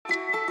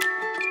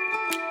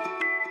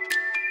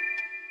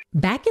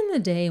Back in the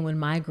day when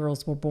my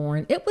girls were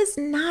born, it was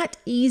not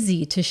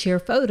easy to share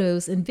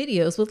photos and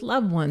videos with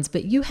loved ones,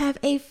 but you have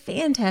a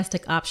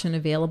fantastic option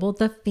available,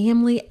 the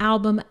Family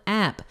Album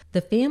app.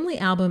 The Family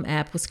Album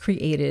app was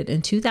created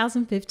in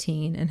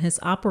 2015 and has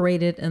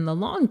operated in the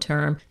long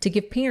term to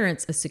give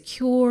parents a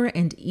secure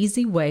and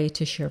easy way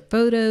to share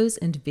photos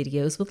and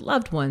videos with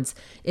loved ones.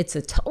 It's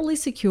a totally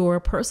secure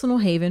personal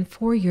haven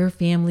for your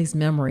family's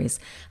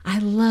memories. I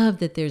love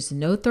that there's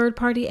no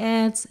third-party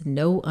ads,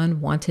 no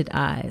unwanted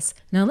eyes.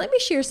 Now, let me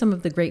share some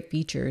of the great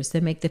features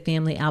that make the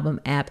Family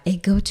Album app a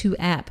go-to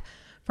app.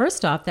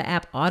 First off, the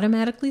app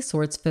automatically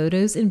sorts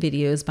photos and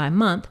videos by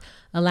month,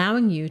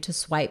 allowing you to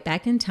swipe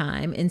back in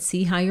time and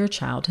see how your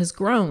child has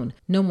grown.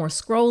 No more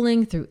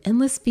scrolling through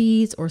endless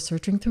feeds or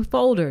searching through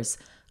folders.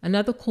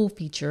 Another cool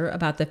feature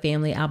about the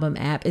Family Album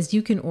app is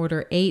you can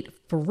order 8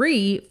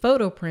 free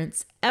photo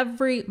prints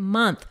every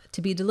month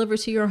to be delivered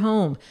to your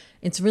home.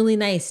 It's really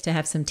nice to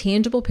have some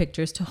tangible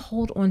pictures to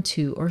hold on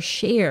to or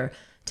share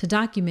to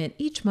document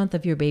each month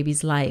of your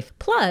baby's life.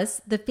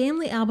 Plus, the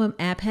Family Album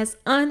app has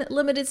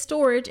unlimited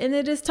storage and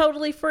it is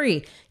totally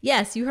free.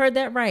 Yes, you heard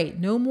that right.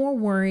 No more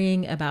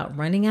worrying about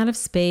running out of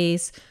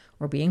space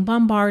or being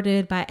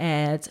bombarded by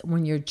ads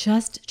when you're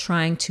just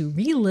trying to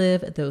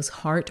relive those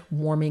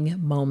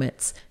heartwarming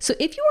moments. So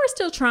if you are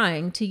still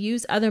trying to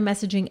use other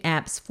messaging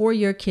apps for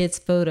your kids'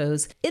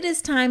 photos, it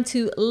is time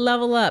to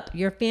level up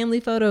your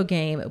family photo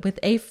game with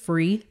a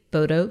free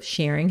photo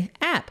sharing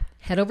app.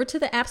 Head over to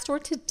the App Store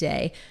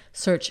today,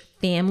 search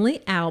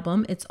Family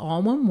Album, it's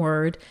all one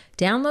word,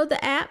 download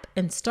the app,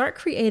 and start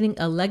creating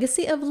a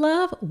legacy of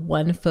love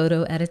one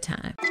photo at a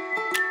time.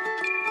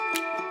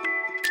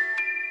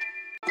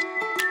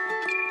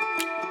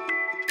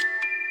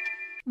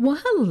 Well,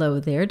 hello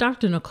there,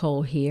 Dr.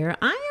 Nicole here.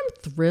 I am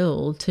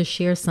thrilled to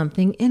share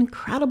something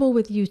incredible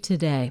with you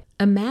today.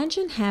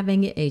 Imagine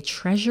having a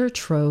treasure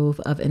trove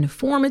of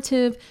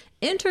informative,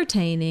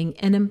 entertaining,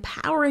 and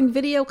empowering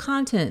video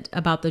content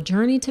about the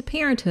journey to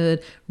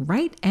parenthood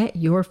right at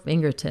your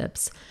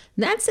fingertips.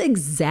 That's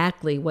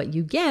exactly what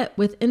you get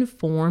with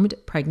Informed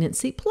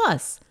Pregnancy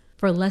Plus.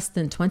 For less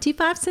than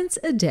 25 cents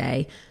a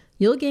day,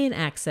 you'll gain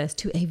access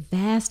to a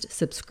vast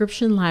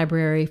subscription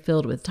library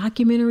filled with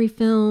documentary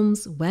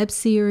films, web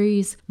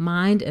series,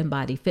 mind and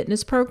body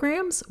fitness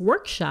programs,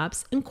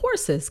 workshops, and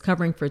courses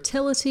covering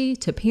fertility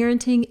to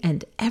parenting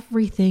and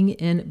everything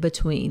in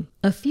between.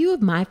 A few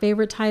of my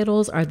favorite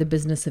titles are The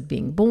Business of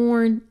Being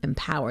Born,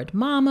 Empowered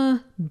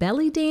Mama,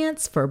 Belly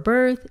Dance for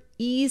Birth,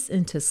 Ease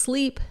into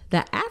Sleep,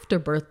 The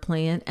Afterbirth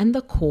Plan, and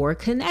The Core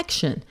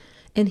Connection.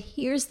 And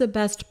here's the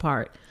best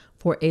part.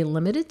 For a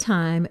limited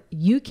time,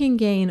 you can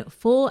gain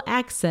full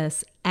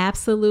access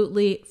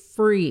absolutely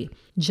free.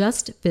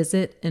 Just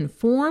visit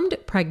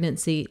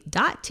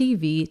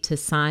informedpregnancy.tv to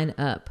sign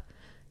up.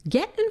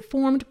 Get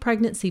Informed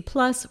Pregnancy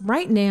Plus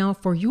right now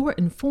for your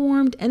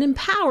informed and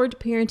empowered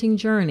parenting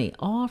journey,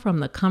 all from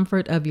the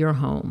comfort of your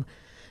home.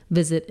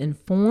 Visit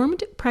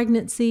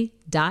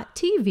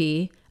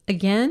informedpregnancy.tv.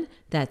 Again,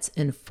 that's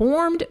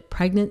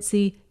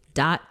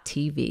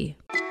informedpregnancy.tv.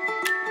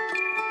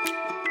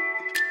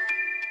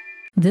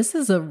 This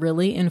is a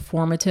really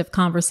informative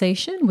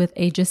conversation with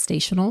a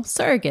gestational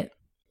surrogate.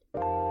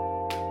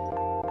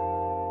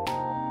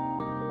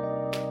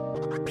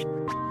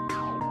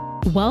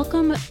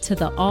 Welcome to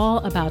the All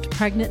About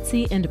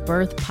Pregnancy and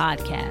Birth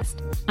podcast.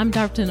 I'm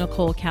Dr.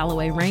 Nicole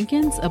Calloway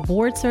Rankins, a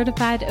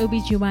board-certified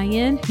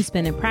OBGYN who's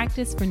been in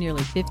practice for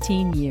nearly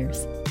 15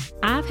 years.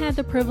 I've had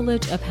the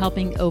privilege of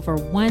helping over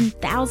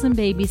 1,000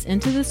 babies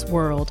into this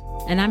world,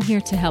 and I'm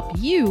here to help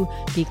you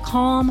be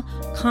calm,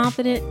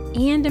 confident,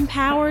 and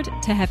empowered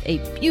to have a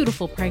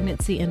beautiful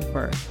pregnancy and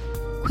birth.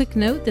 Quick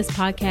note, this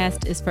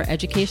podcast is for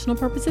educational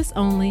purposes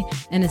only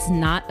and is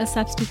not a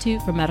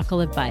substitute for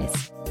medical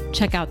advice.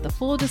 Check out the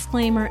full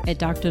disclaimer at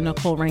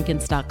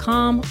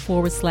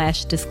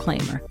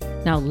drnicolerankins.com/disclaimer.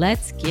 Now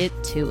let's get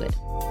to it.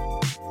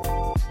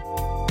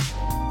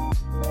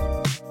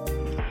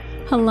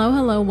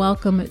 Hello.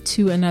 Welcome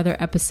to another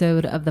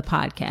episode of the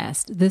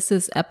podcast. This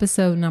is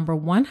episode number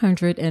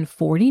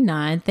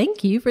 149.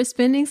 Thank you for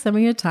spending some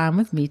of your time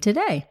with me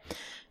today.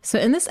 So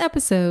in this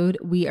episode,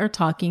 we are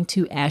talking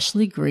to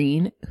Ashley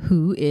Greene,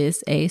 who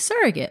is a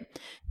surrogate.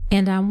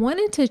 And I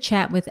wanted to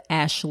chat with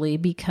Ashley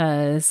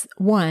because,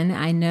 one,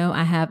 I know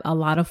I have a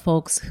lot of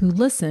folks who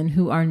listen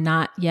who are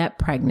not yet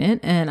pregnant,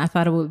 and I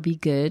thought it would be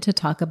good to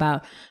talk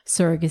about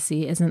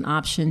surrogacy as an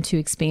option to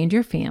expand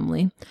your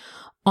family.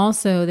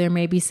 Also, there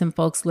may be some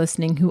folks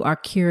listening who are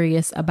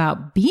curious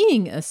about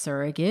being a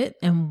surrogate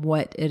and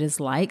what it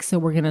is like. So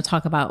we're going to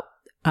talk about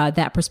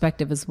that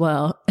perspective as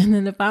well. And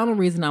then the final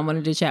reason I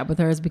wanted to chat with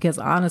her is because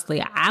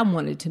honestly, I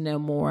wanted to know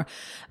more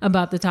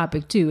about the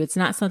topic too. It's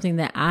not something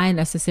that I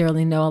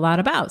necessarily know a lot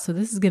about. So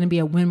this is going to be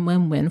a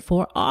win-win-win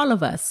for all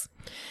of us.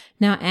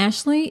 Now,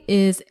 Ashley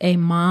is a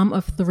mom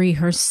of 3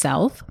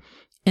 herself.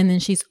 And then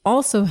she's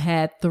also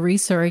had 3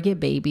 surrogate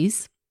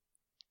babies,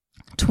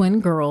 twin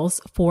girls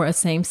for a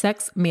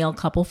same-sex male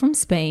couple from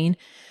Spain.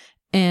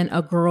 and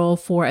a girl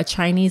for a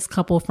Chinese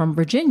couple from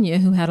Virginia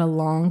who had a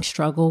long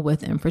struggle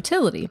with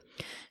infertility.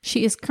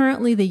 She is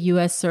currently the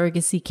U.S.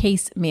 surrogacy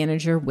case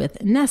manager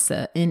with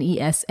NESA,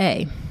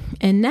 N-E-S-A.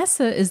 And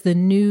NESA is the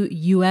new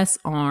U.S.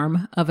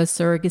 arm of a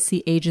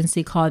surrogacy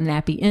agency called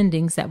Nappy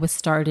Endings that was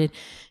started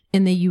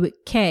in the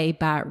UK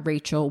by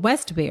Rachel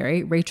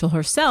Westbury. Rachel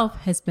herself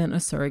has been a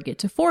surrogate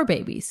to 4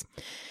 babies.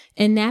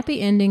 And Nappy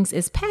Endings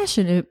is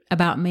passionate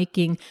about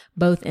making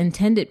both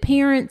intended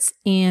parents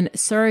and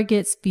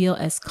surrogates feel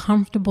as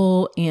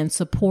comfortable and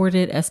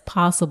supported as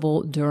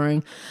possible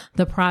during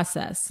the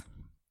process.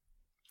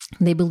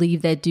 They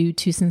believe that due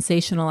to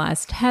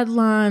sensationalized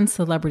headlines,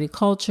 celebrity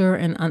culture,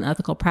 and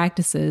unethical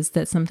practices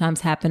that sometimes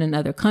happen in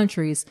other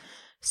countries,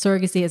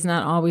 surrogacy has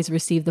not always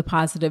received the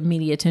positive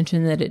media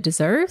attention that it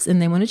deserves,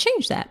 and they want to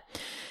change that.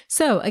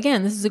 So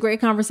again, this is a great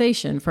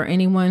conversation for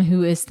anyone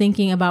who is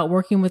thinking about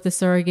working with a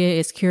surrogate,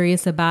 is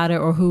curious about it,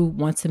 or who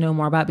wants to know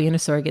more about being a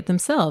surrogate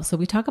themselves. So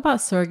we talk about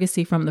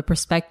surrogacy from the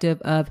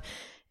perspective of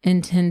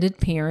intended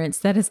parents.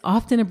 That is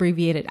often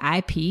abbreviated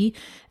IP.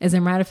 As a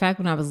matter of fact,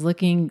 when I was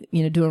looking,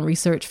 doing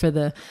research for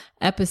the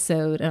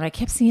episode, and I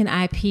kept seeing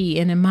IP,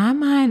 and in my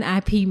mind,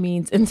 IP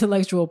means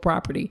intellectual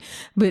property.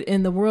 But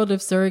in the world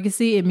of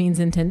surrogacy, it means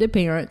intended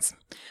parents.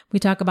 We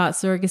talk about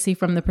surrogacy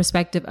from the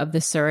perspective of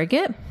the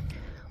surrogate.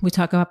 We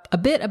talk a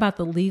bit about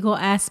the legal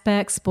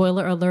aspects.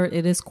 Spoiler alert,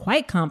 it is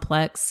quite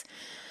complex.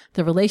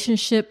 The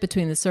relationship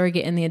between the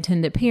surrogate and the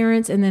intended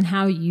parents, and then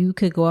how you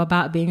could go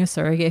about being a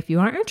surrogate if you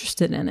aren't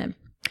interested in it.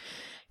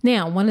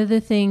 Now, one of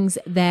the things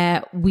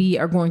that we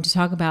are going to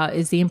talk about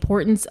is the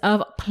importance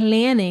of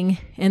planning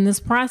in this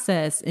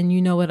process. And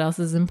you know what else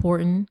is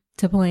important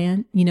to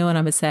plan? You know what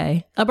I'm going to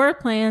say? A birth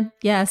plan.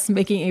 Yes,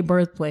 making a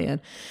birth plan.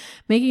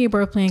 Making a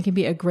birth plan can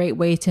be a great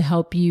way to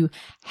help you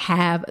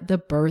have the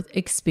birth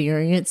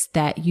experience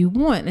that you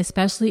want,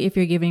 especially if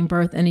you're giving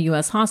birth in a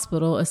U.S.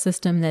 hospital, a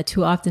system that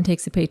too often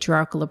takes a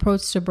patriarchal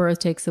approach to birth,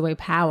 takes away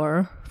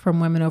power from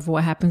women over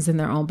what happens in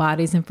their own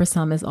bodies, and for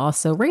some is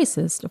also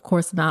racist. Of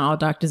course, not all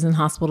doctors and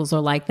hospitals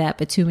are like that,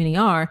 but too many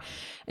are.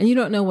 And you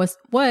don't know what's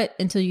what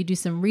until you do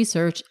some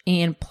research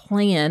and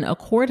plan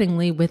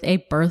accordingly with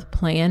a birth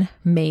plan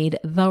made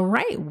the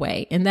right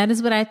way. And that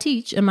is what I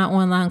teach in my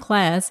online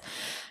class,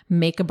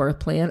 Make a Birth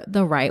Plan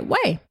the Right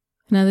Way.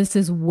 Now, this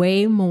is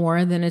way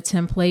more than a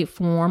template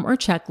form or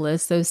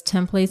checklist. Those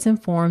templates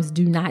and forms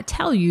do not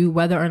tell you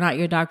whether or not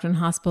your doctor and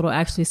hospital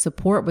actually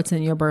support what's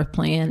in your birth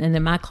plan. And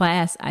in my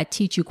class, I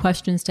teach you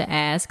questions to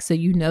ask so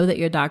you know that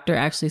your doctor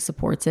actually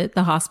supports it,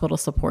 the hospital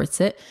supports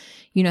it.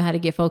 You know how to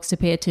get folks to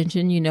pay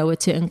attention. You know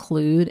what to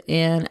include.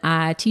 And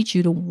I teach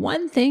you the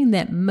one thing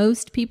that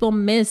most people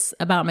miss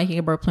about making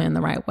a birth plan the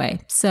right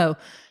way. So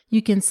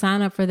you can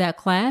sign up for that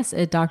class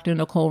at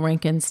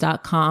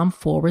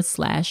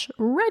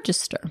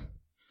drnicolerankins.com/register.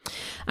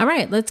 All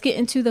right, let's get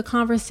into the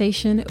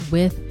conversation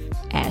with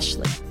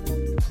Ashley.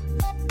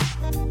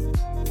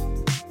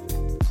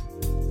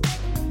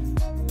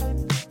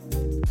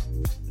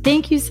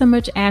 Thank you so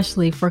much,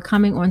 Ashley, for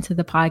coming onto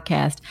the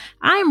podcast.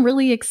 I'm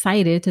really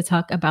excited to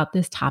talk about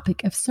this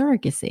topic of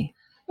surrogacy.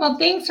 Well,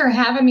 thanks for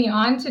having me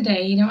on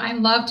today. I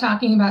love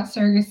talking about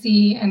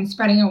surrogacy and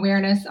spreading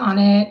awareness on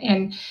it,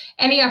 and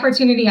any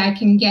opportunity I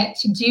can get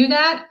to do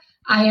that,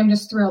 I am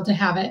just thrilled to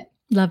have it.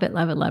 Love it,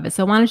 love it, love it.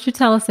 So why don't you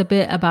tell us a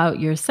bit about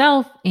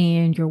yourself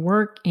and your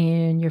work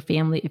and your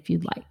family, if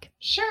you'd like.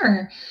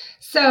 Sure.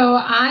 So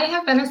I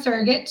have been a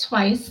surrogate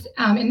twice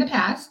in the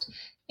past,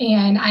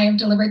 and I have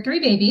delivered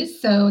 3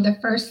 babies. So the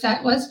first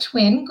set was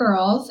twin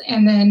girls,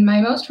 and then my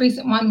most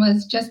recent one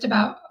was just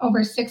about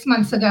over 6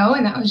 months ago,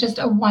 and that was just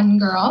a 1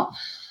 girl.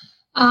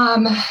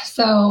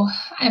 So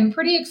I'm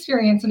pretty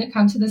experienced when it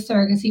comes to the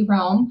surrogacy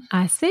realm.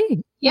 I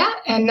see. Yeah.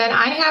 And then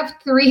I have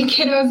 3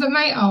 kiddos of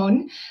my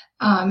own.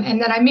 And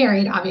then I'm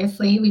married,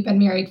 obviously. We've been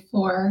married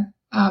for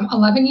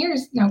 11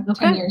 years. No,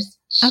 Okay. 10 years.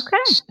 Okay.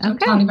 Don't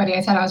tell anybody I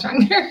said I was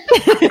wrong there.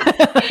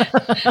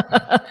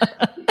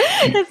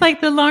 It's like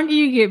the longer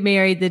you get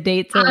married, the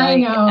dates are I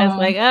know. It's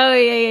like, oh,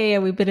 yeah.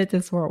 We've been at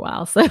this for a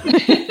while. So, Well,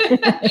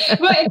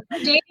 it's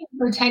been dating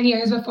for 10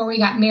 years before we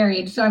got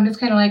married. So I'm just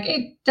kind of like,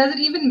 does it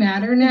even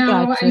matter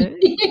now? Gotcha.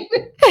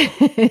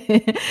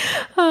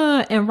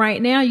 And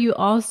right now you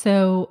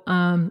also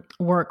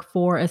work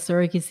for a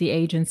surrogacy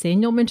agency,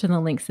 and you'll mention the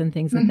links and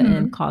things at the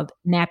end, called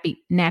Nappy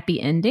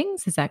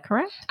Endings. Is that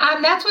correct?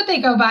 That's what they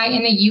go by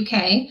in the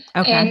UK.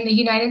 Okay. In the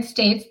United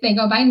States, they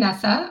go by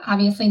NESA.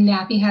 Obviously,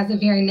 nappy has a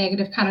very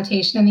negative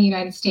connotation in the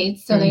United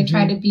States, so they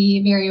try to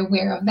be very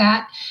aware of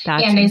that.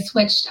 Gotcha. And they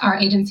switched our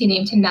agency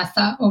name to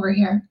NESA over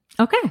here.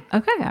 Okay.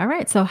 All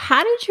right. So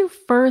how did you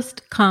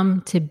first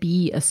come to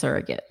be a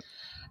surrogate?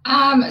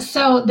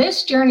 So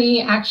this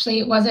journey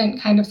actually wasn't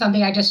kind of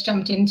something I just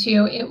jumped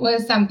into. It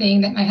was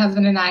something that my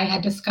husband and I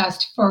had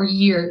discussed for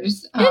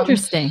years.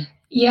 Interesting.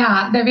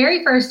 Yeah. The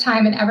very first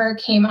time it ever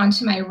came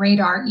onto my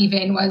radar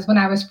even was when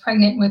I was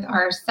pregnant with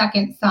our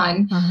second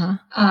son.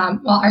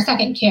 Our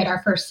second kid,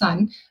 our first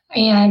son.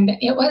 And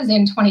it was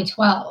in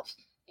 2012.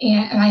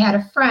 And I had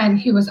a friend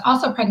who was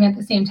also pregnant at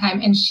the same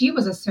time, and she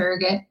was a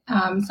surrogate.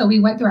 So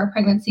we went through our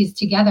pregnancies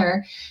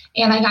together,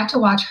 and I got to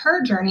watch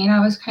her journey. And I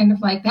was kind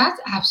of like,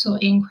 that's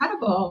absolutely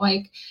incredible.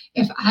 Like,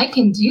 if I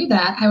can do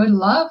that, I would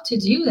love to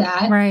do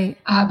that. Right.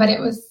 But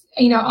it was,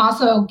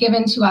 also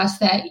given to us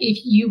that if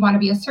you want to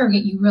be a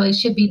surrogate, you really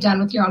should be done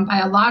with your own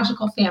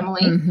biological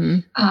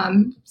family.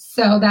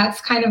 So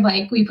that's kind of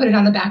like, we put it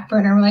on the back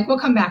burner. We're like, we'll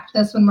come back to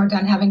this when we're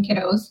done having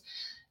kiddos.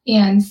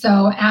 And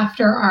so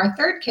after our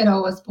third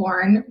kiddo was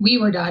born, we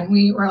were done.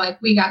 We were like,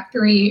 we got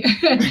 3.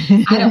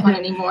 I don't want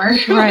any more.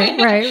 Right.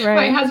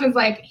 My husband's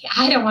like,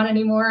 I don't want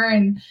any more.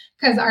 And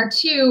because our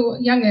 2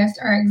 youngest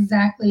are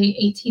exactly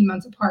 18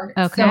 months apart.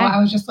 Okay. So I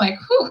was just like,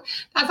 whew,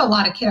 that's a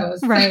lot of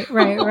kiddos.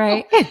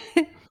 Right.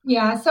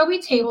 Yeah. So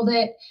we tabled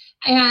it,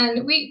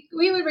 and we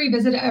would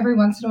revisit it every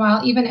once in a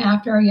while, even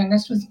after our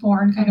youngest was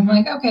born, kind of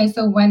like, okay,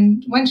 so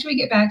when should we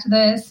get back to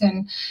this?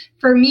 And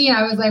for me,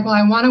 I was like, well,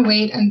 I want to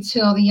wait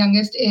until the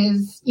youngest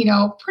is,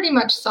 pretty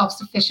much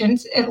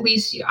self-sufficient, at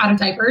least out of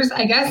diapers,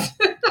 I guess.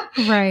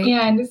 Right.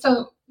 And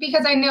so,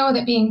 because I know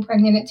that being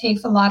pregnant, it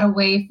takes a lot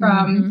away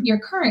from your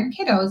current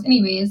kiddos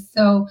anyways.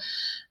 So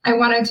I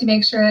wanted to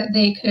make sure that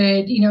they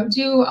could,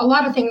 do a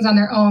lot of things on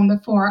their own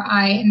before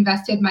I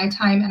invested my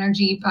time,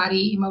 energy,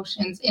 body,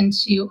 emotions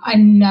into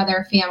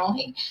another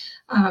family.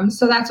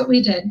 So that's what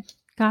we did.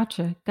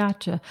 Gotcha.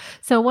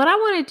 So what I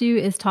want to do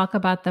is talk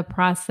about the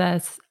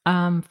process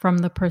from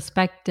the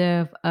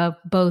perspective of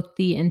both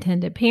the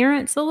intended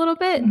parents a little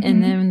bit,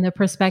 and then the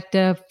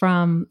perspective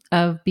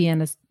of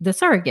being the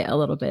surrogate a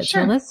little bit.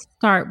 Sure. So let's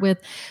start with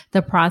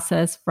the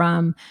process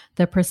from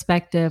the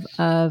perspective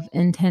of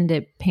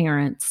intended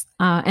parents.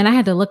 And I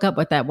had to look up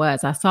what that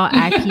was. I saw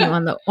IP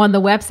on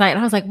the website, and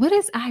I was like, what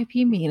does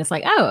IP mean? It's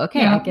like, oh,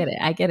 okay, yeah.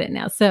 I get it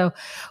now. So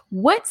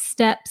what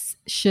steps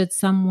should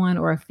someone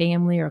or a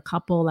family or a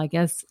couple, I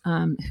guess,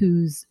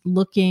 who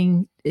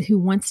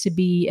wants to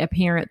be a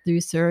parent through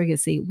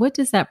surrogacy, what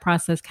does that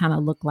process kind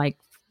of look like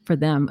for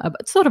them?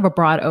 Sort of a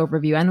broad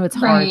overview. I know it's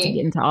hard to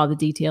get into all the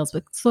details,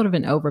 but sort of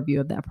an overview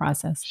of that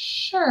process.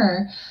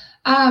 Sure.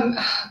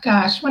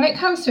 Gosh, when it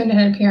comes to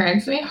intended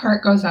parents, my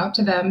heart goes out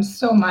to them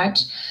so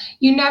much.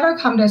 You never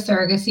come to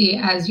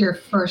surrogacy as your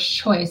first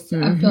choice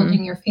of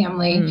building your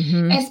family,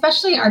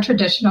 especially our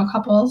traditional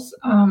couples.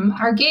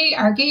 Our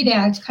gay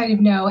dads kind of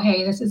know,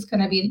 hey, this is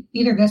going to be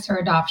either this or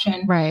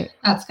adoption. Right.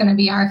 That's going to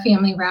be our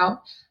family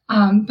route.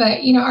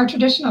 But, our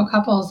traditional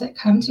couples that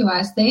come to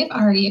us, they've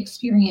already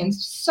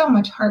experienced so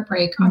much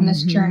heartbreak on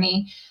this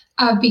journey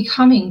of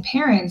becoming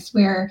parents,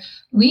 where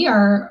we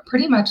are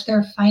pretty much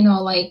their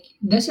final, like,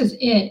 this is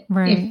it.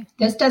 Right. If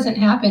this doesn't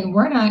happen,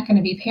 we're not going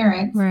to be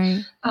parents.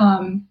 Right.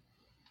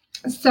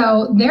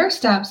 So their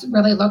steps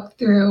really look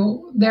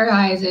through their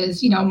eyes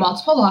is,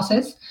 multiple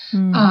losses,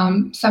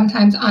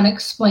 sometimes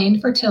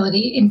unexplained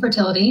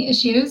infertility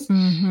issues.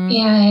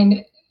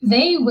 And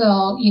they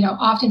will,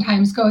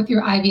 oftentimes go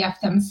through IVF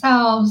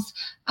themselves,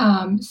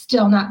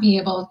 still not be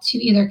able to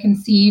either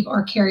conceive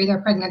or carry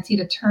their pregnancy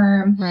to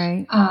term.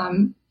 Right.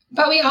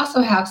 But we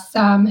also have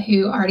some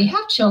who already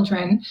have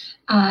children,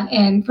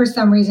 and for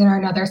some reason or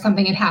another,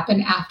 something had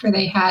happened after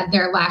they had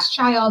their last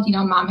child.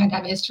 Mom had to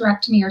have a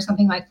hysterectomy or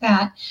something like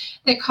that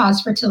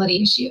caused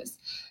fertility issues.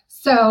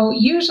 So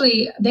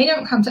usually they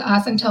don't come to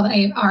us until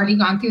they've already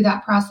gone through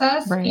that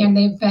process, and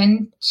they've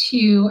been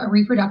to a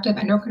reproductive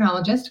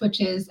endocrinologist,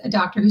 which is a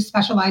doctor who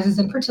specializes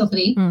in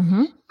fertility.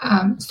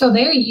 So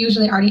they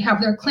usually already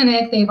have their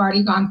clinic. They've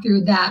already gone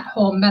through that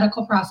whole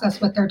medical process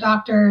with their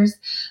doctors.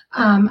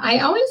 I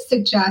always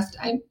suggest,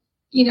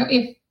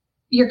 if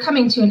you're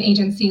coming to an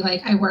agency,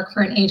 like I work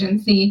for an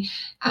agency,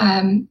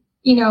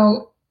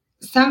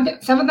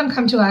 some of them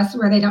come to us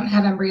where they don't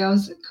have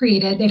embryos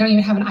created. They don't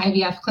even have an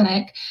IVF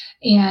clinic.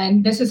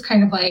 And this is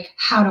kind of like,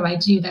 how do I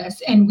do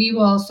this? And we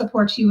will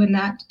support you in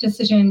that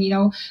decision,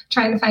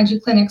 trying to find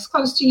you clinics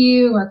close to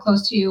you or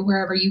close to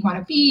wherever you want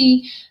to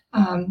be.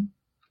 And,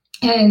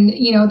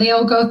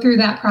 they'll go through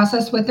that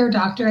process with their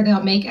doctor.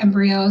 They'll make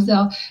embryos.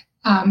 They'll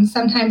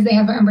sometimes they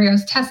have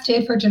embryos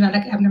tested for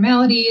genetic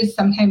abnormalities.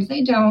 Sometimes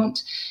they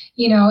don't,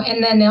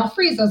 and then they'll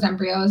freeze those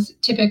embryos.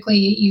 Typically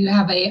you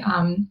have a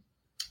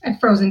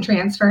frozen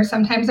transfer.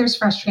 Sometimes there's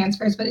fresh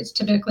transfers, but it's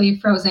typically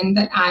frozen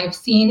that I've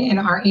seen in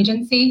our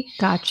agency.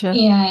 Gotcha.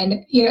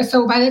 And,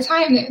 so by the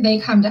time that they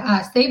come to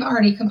us, they've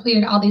already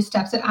completed all these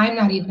steps that I'm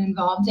not even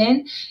involved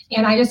in.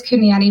 And I just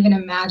could not even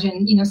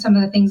imagine, some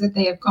of the things that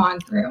they have gone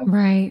through.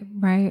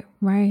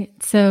 Right.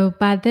 So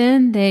by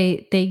then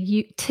they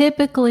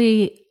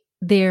typically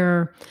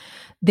they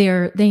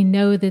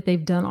know that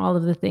they've done all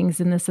of the things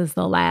and this is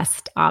the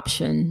last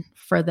option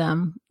for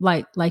them,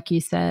 like you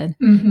said.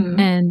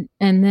 And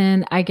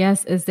then I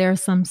guess, is there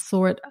some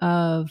sort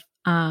of,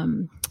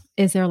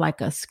 is there like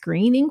a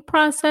screening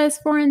process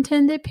for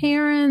intended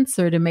parents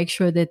or to make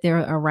sure that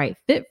they're a right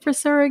fit for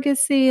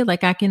surrogacy?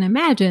 Like I can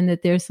imagine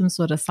that there's some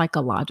sort of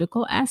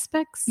psychological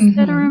aspects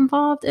that are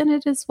involved in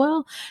it as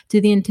well. Do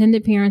the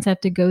intended parents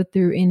have to go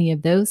through any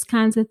of those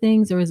kinds of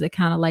things? Or is it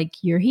kind of like,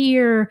 you're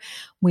here,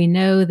 we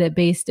know that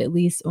based at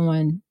least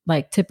on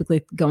like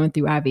typically going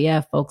through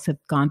IVF, folks have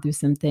gone through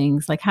some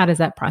things. Like, how does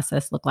that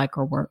process look like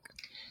or work?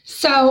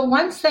 So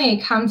once they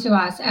come to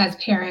us as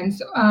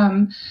parents,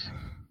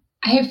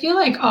 I feel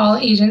like all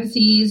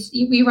agencies,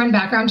 we run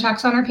background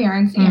checks on our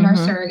parents and our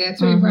surrogates.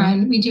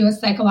 We do a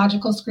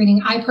psychological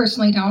screening. I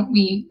personally don't.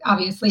 We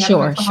obviously have a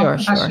mental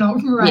health professional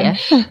run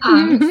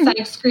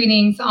psych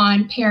screenings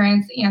on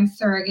parents and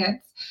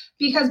surrogates,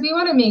 because we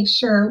want to make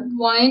sure,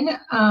 one,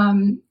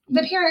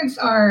 the parents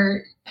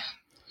are,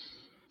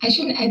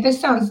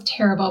 this sounds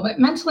terrible, but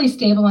mentally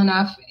stable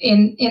enough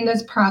in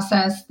this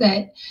process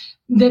that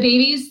the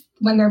babies,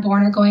 when they're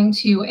born, are going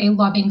to a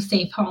loving,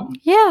 safe home.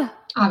 Yeah.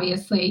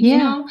 Obviously, you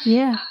know?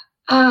 Yeah.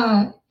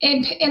 And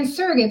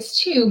surrogates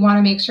too want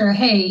to make sure,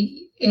 hey,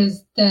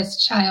 is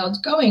this child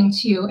going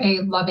to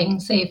a loving,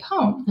 safe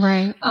home?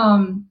 Right.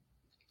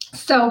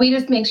 So we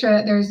just make sure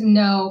that there's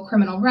no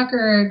criminal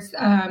records.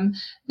 The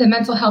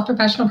mental health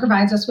professional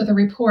provides us with a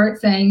report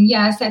saying,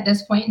 yes, at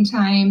this point in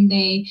time,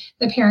 the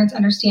parents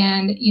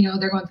understand, you know,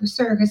 they're going through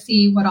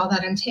surrogacy, what all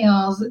that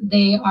entails.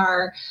 They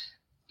are,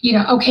 you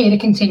know, okay to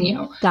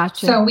continue.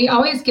 Gotcha. So we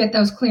always get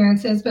those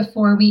clearances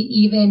before we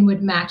even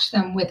would match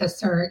them with a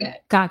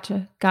surrogate.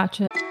 Gotcha.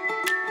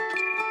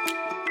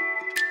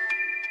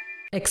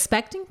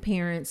 Expecting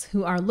parents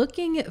who are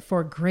looking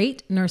for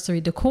great nursery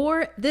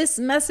decor, this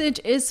message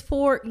is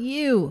for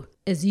you.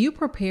 As you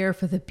prepare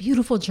for the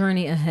beautiful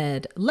journey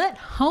ahead, let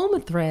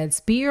Home Threads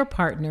be your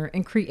partner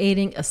in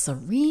creating a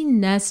serene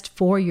nest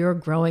for your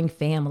growing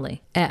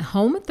family. At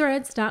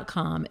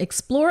homethreads.com,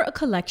 explore a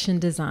collection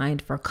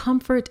designed for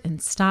comfort and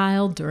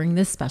style during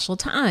this special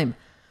time.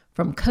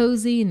 From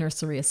cozy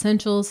nursery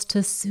essentials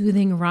to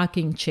soothing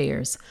rocking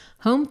chairs,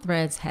 Home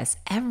Threads has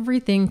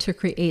everything to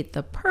create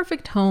the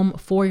perfect home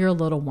for your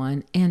little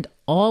one, and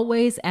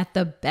always at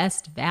the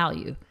best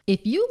value. If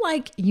you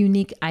like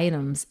unique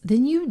items,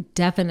 then you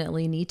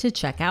definitely need to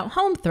check out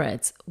Home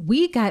Threads.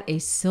 We got a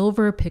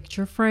silver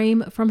picture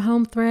frame from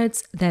Home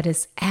Threads that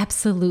is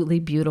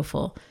absolutely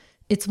beautiful.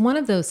 It's one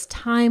of those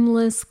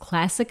timeless,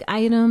 classic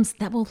items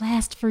that will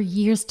last for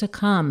years to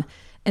come,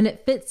 and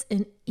it fits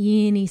in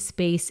any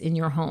space in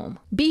your home.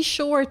 Be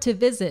sure to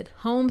visit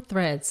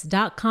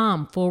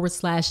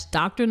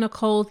homethreads.com/Dr.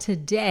 Nicole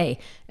today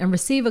and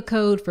receive a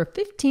code for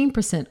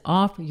 15%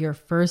 off your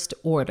first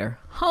order.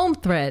 Home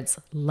Threads,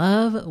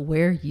 love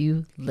where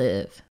you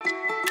live.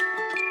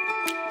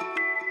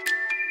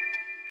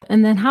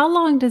 And then how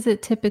long does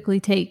it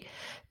typically take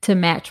to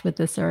match with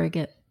the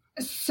surrogate?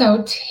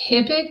 So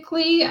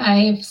typically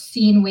I've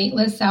seen wait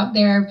lists out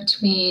there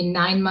between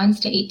 9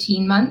 months to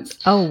 18 months.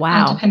 Oh,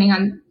 wow. Depending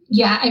on,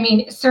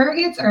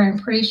 surrogates are in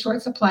pretty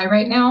short supply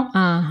right now.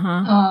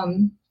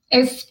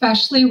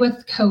 Especially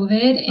with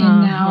COVID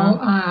and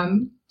now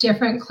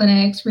different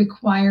clinics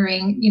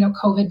requiring,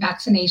 COVID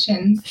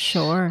vaccinations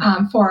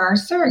for our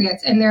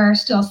surrogates. And there are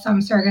still some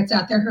surrogates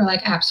out there who are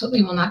like,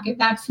 absolutely will not get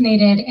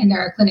vaccinated. And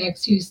there are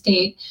clinics who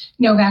state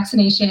no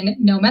vaccination,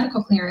 no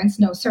medical clearance,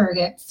 no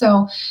surrogate.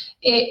 So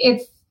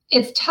it's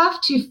tough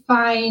to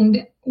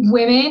find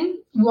women,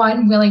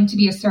 one, willing to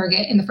be a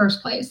surrogate in the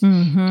first place,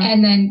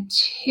 and then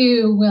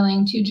two,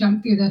 willing to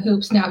jump through the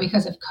hoops now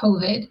because of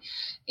COVID.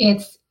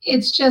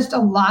 It's just a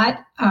lot.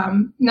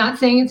 Not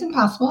saying it's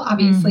impossible.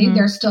 Obviously,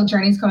 there's still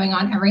journeys going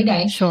on every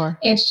day. Sure.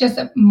 It's just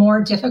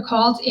more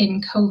difficult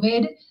in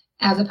COVID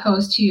as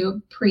opposed to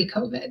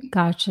pre-COVID.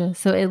 Gotcha.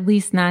 So at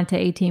least 9 to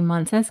 18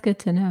 months. That's good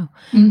to know.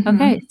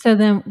 Okay. So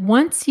then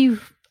once you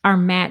are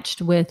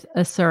matched with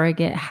a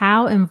surrogate,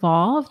 how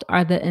involved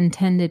are the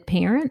intended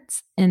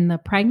parents in the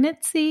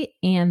pregnancy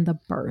and the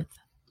birth?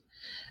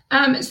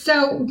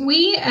 So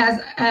we as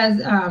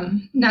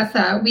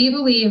NESA, we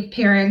believe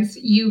parents,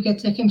 you get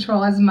to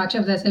control as much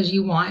of this as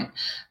you want.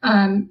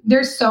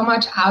 There's so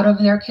much out of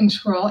their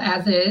control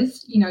as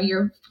is,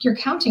 you're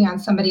counting on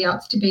somebody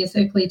else to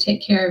basically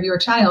take care of your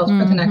child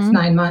for the next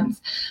 9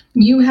 months.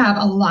 You have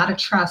a lot of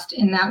trust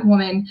in that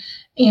woman.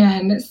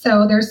 And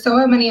so there's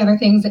so many other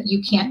things that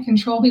you can't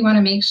control. We want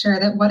to make sure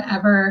that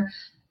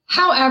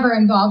however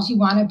involved you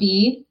want to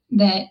be,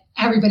 that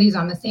everybody's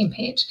on the same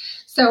page.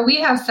 So we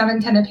have some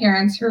intended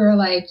parents who are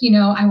like,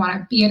 I want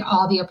to be at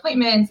all the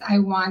appointments. I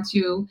want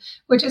to,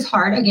 which is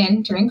hard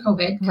again during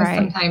COVID, because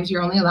sometimes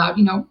you're only allowed,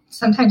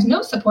 sometimes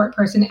no support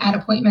person at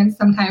appointments,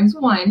 sometimes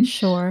one.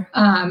 Sure.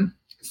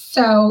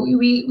 So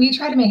we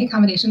try to make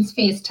accommodations,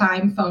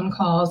 FaceTime, phone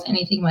calls,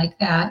 anything like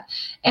that.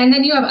 And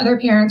then you have other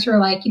parents who are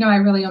like, I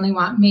really only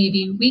want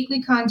maybe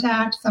weekly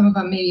contact. Some of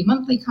them maybe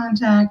monthly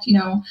contact,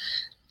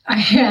 I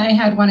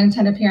had one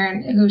intended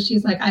parent who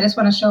she's like, I just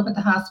want to show up at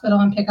the hospital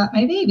and pick up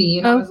my baby.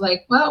 And I was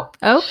like, well,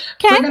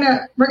 okay,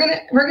 we're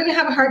gonna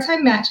have a hard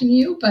time matching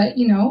you, but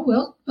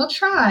we'll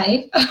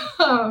try.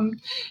 So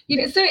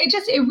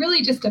it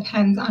really just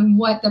depends on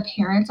what the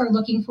parents are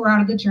looking for out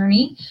of the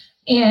journey.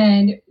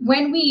 And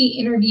when we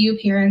interview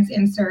parents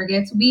and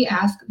surrogates, we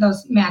ask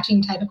those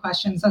matching type of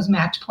questions, those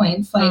match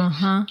points, like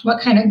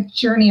what kind of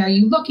journey are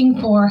you looking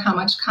for? How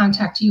much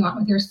contact do you want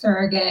with your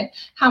surrogate?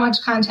 How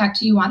much contact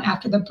do you want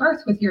after the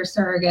birth with your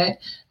surrogate?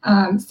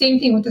 Same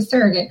thing with the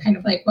surrogate, kind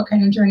of like what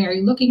kind of journey are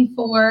you looking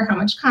for? How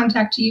much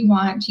contact do you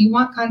want? Do you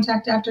want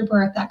contact after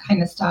birth? That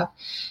kind of stuff.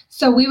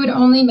 So we would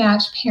only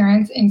match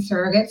parents and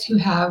surrogates who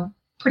have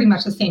pretty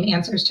much the same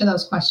answers to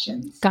those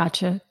questions.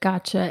 Gotcha.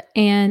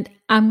 And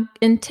I'm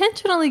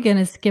intentionally going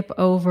to skip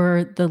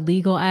over the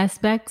legal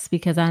aspects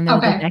because I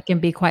know that can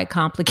be quite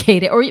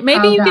complicated. Or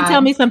maybe you can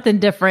tell me something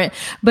different,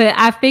 but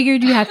I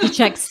figured you have to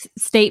check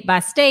state by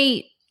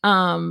state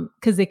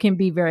because it can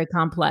be very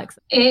complex.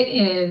 It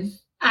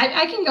is.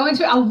 I can go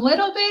into it a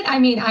little bit. I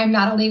mean, I'm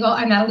not a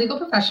legal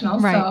professional,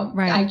 so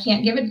I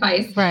can't give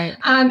advice. Right.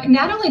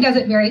 Not only does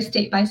it vary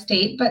state by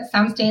state, but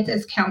some states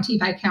is county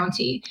by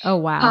county. Oh,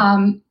 wow.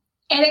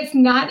 And it's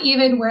not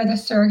even where the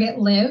surrogate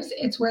lives.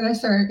 It's where the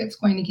surrogate's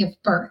going to give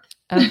birth.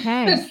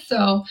 Okay.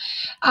 So,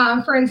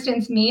 for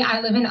instance, me, I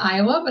live in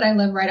Iowa, but I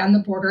live right on the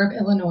border of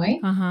Illinois.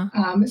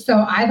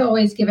 So I've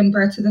always given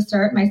birth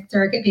to my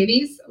surrogate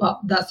babies.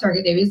 Well, the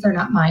surrogate babies, they're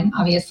not mine,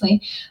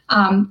 obviously,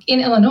 in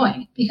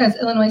Illinois, because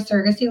Illinois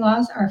surrogacy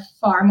laws are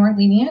far more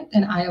lenient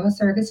than Iowa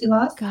surrogacy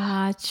laws.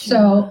 Gotcha.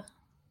 So,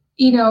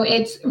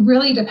 it's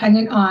really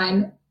dependent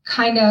on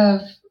kind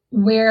of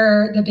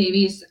where the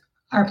babies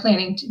are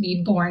planning to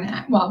be born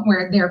at,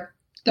 where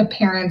the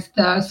parents,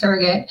 the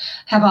surrogate,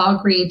 have all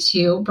agreed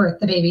to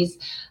birth the babies.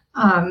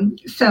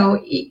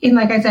 So,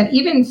 like I said,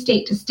 even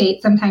state to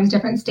state, sometimes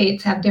different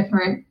states have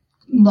different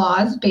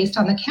laws based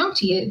on the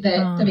county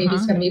that the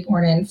baby's going to be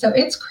born in. So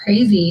it's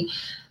crazy.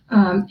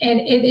 And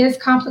it is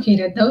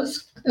complicated.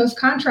 Those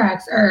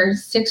contracts are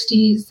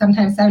 60,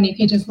 sometimes 70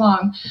 pages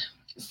long,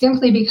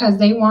 simply because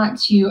they want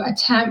to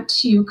attempt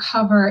to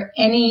cover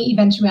any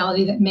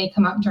eventuality that may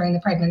come up during the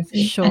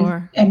pregnancy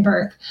and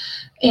birth.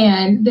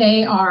 And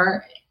they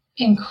are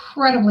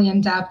incredibly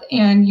in-depth.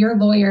 And your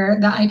lawyer,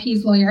 the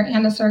IP's lawyer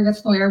and the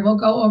surrogate's lawyer, will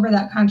go over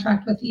that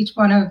contract with each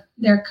one of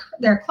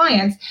their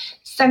clients,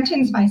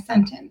 sentence by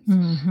sentence.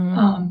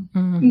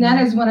 And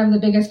that is one of the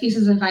biggest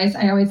pieces of advice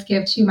I always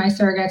give to my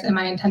surrogates and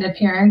my intended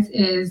parents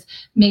is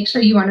make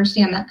sure you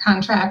understand that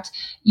contract.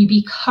 You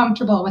be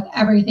comfortable with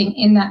everything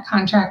in that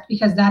contract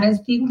because that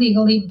is the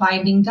legally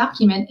binding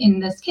document in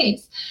this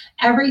case.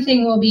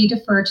 Everything will be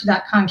deferred to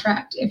that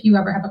contract. If you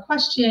ever have a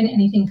question,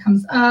 anything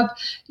comes up,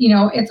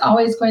 it's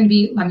always going to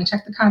be, let me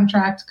check the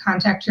contract,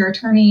 contact your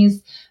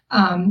attorneys.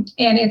 And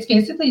it's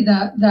basically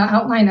the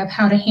outline of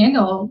how to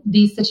handle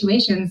these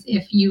situations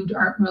if you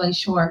aren't really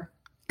sure.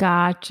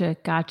 Gotcha.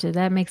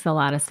 That makes a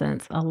lot of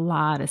sense.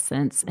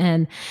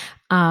 And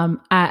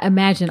I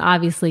imagine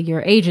obviously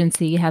your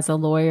agency has a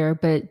lawyer,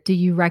 but do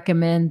you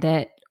recommend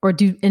that, or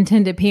do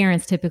intended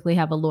parents typically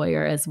have a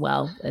lawyer as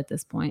well at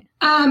this point?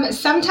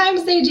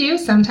 Sometimes they do,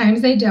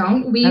 sometimes they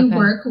don't. We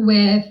work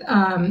with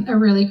a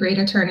really great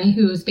attorney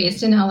who's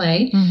based in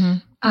LA.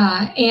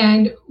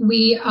 And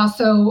we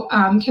also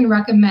can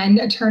recommend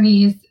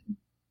attorneys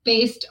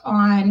based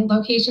on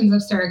locations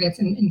of surrogates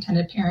and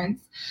intended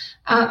parents.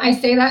 I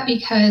say that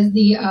because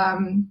the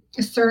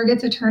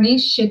surrogate's attorney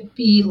should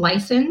be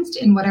licensed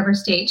in whatever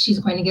state she's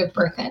going to give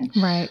birth in.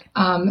 Right.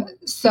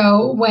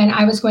 So when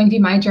I was going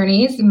through my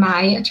journeys,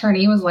 my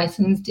attorney was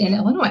licensed in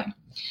Illinois.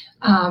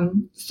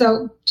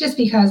 So just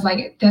because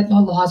the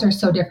laws are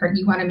so different,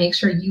 you want to make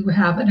sure you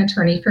have an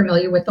attorney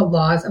familiar with the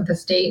laws of the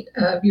state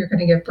you're going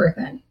to give birth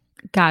in.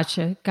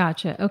 Gotcha.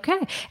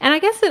 Okay. And I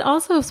guess it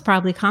also is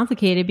probably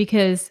complicated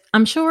because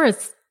I'm sure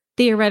it's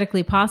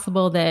theoretically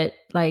possible that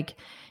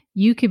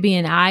you could be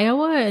in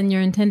Iowa and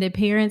your intended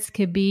parents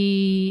could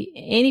be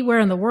anywhere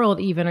in the world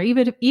even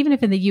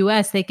if in the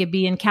US, they could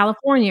be in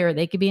California or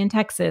they could be in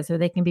Texas or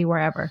they can be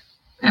wherever.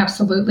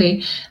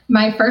 Absolutely.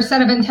 My first set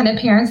of intended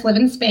parents live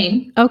in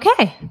Spain.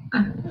 Okay.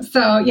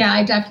 So yeah,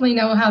 I definitely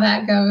know how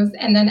that goes.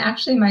 And then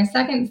actually my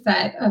second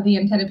set of the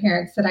intended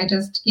parents that I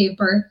just gave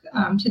birth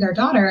to their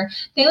daughter,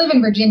 they live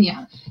in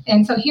Virginia.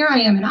 And so here I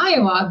am in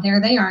Iowa,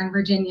 there they are in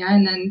Virginia.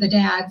 And then the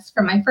dads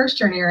from my first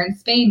journey are in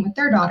Spain with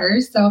their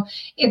daughters. So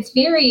it's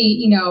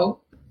very,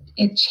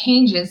 it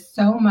changes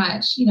so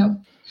much,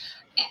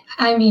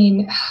 I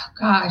mean,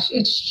 gosh,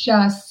 it's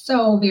just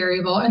so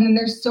variable. And then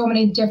there's so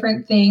many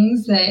different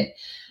things that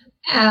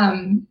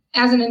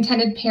as an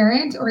intended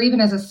parent or even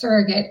as a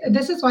surrogate,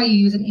 this is why you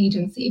use an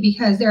agency,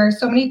 because there are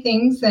so many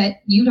things that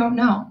you don't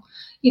know,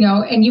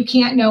 and you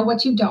can't know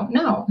what you don't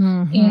know.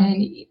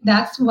 And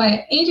that's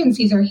what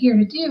agencies are here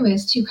to do,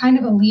 is to kind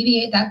of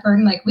alleviate that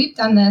burden. We've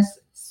done this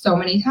so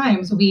many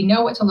times. We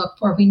know what to look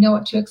for. We know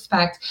what to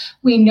expect.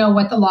 We know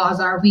what the laws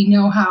are. We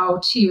know how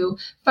to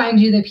find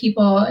you the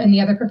people and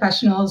the other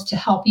professionals to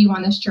help you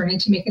on this journey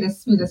to make it as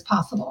smooth as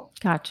possible.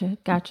 Gotcha.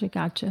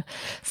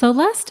 So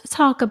let's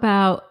talk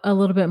about a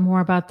little bit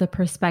more about the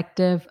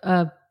perspective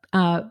of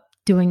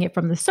doing it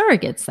from the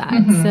surrogate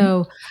side.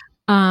 So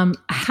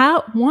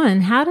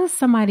how does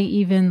somebody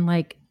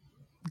even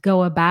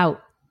go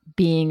about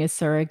being a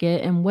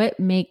surrogate, and what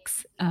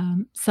makes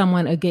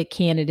someone a good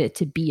candidate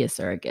to be a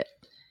surrogate?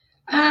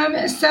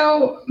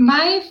 So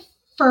my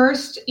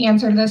first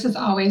answer to this is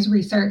always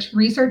research,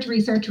 research,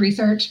 research,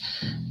 research,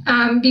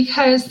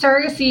 because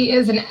surrogacy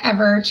is an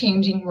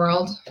ever-changing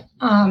world.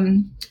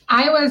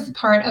 I was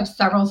part of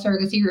several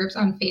surrogacy groups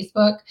on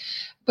Facebook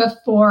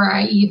before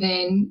I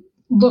even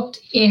looked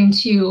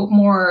into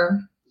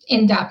more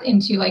in depth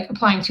into like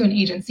applying to an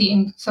agency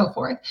and so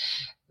forth.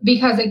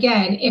 Because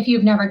again, if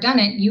you've never done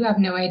it, you have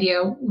no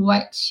idea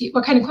what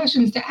kind of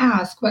questions to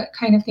ask, what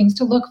kind of things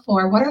to look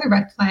for, what are the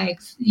red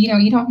flags?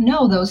 You don't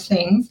know those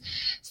things.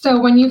 So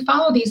when you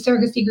follow these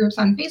surrogacy groups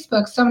on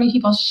Facebook, so many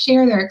people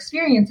share their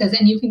experiences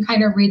and you can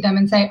kind of read them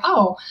and say,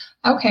 oh,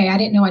 okay, I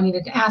didn't know I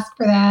needed to ask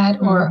for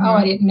that, or oh,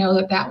 I didn't know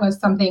that was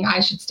something I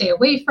should stay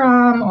away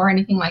from, or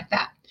anything like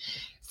that.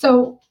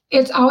 So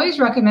it's always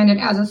recommended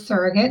as a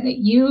surrogate that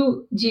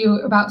you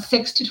do about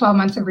 6 to 12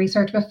 months of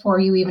research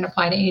before you even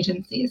apply to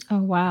agencies. Oh,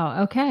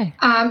 wow. Okay.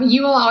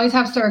 You will always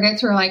have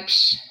surrogates who are like,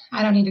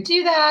 I don't need to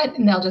do that.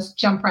 And they'll just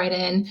jump right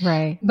in.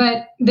 Right.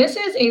 But this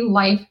is a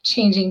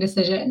life-changing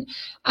decision.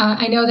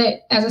 I know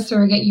that as a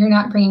surrogate, you're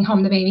not bringing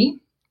home the baby,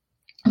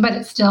 but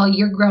it's still,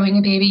 you're growing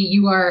a baby.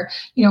 You are,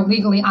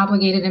 legally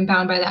obligated and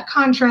bound by that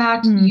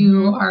contract. Mm-hmm.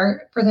 You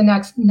are for the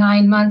next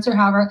 9 months or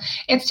however.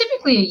 It's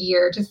typically a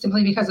year, just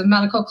simply because of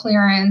medical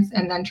clearance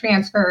and then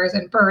transfers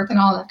and birth and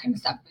all that kind of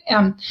stuff.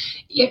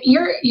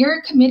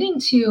 You're committing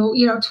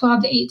to,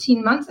 12 to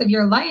 18 months of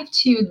your life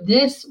to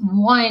this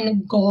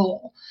one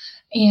goal.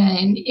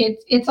 And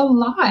it's a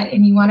lot,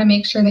 and you want to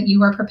make sure that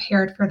you are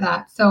prepared for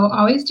that. So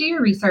always do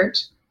your research.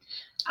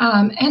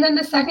 And then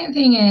the second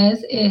thing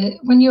is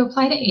when you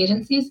apply to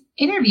agencies,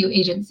 interview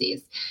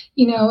agencies.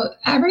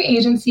 Every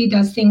agency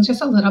does things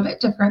just a little bit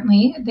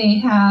differently. They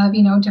have,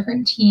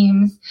 different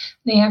teams.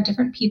 They have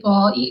different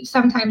people.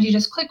 Sometimes you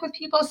just click with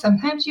people.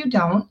 Sometimes you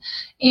don't.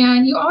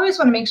 And you always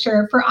want to make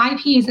sure for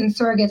IPs and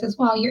surrogates as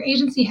well, your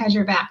agency has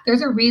your back.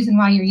 There's a reason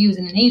why you're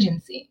using an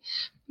agency,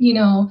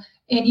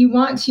 and you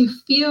want to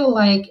feel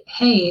like,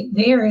 hey,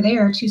 they are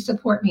there to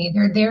support me.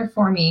 They're there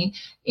for me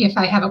if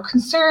I have a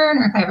concern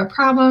or if I have a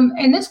problem.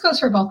 And this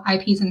goes for both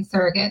IPs and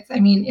surrogates. I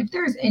mean, if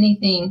there's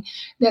anything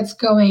that's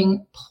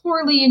going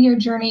poorly in your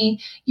journey,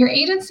 your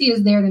agency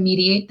is there to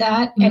mediate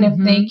that. And if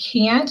they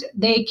can't,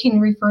 they can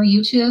refer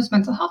you to those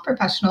mental health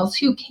professionals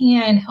who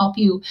can help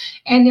you.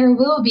 And there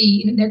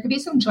could be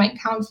some joint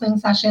counseling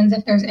sessions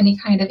if there's any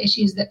kind of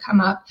issues that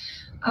come up.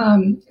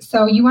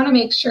 So you want to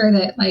make sure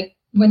that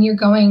when you're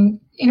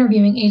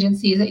interviewing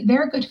agencies,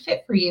 they're a good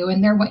fit for you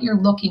and they're what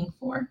you're looking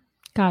for.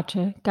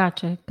 Gotcha.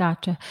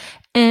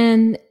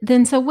 And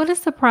then, so what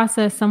is the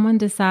process? Someone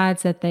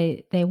decides that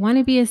they want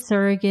to be a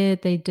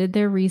surrogate. They did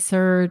their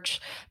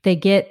research. They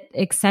get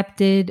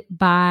accepted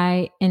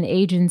by an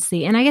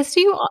agency. And I guess,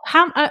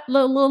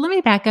 let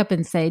me back up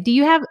and say, do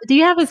you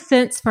have a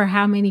sense for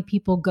how many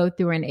people go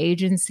through an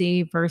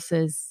agency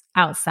versus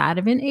outside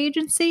of an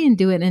agency and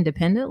do it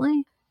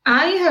independently?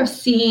 I have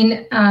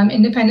seen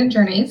independent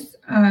journeys.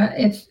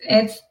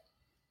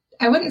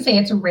 I wouldn't say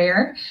it's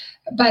rare,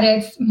 but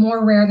it's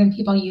more rare than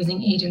people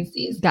using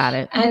agencies. Got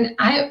it. And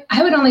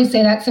I would only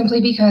say that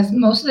simply because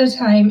most of the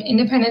time,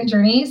 independent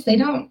journeys, they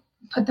don't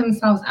put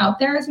themselves out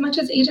there as much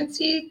as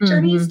agency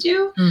journeys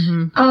do.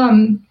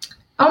 Mm-hmm.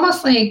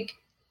 Almost like,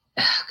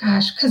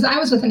 because I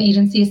was with an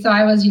agency, so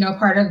I was,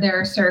 part of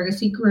their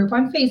surrogacy group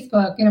on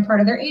Facebook and a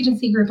part of their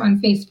agency group on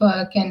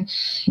Facebook. And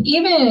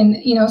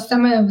even,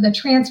 some of the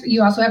transfer,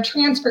 you also have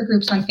transfer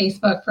groups on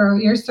Facebook for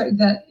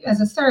as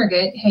a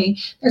surrogate. Hey,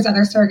 there's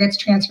other surrogates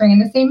transferring in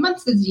the same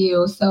months as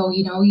you. So,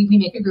 we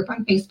make a group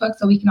on Facebook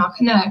so we can all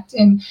connect.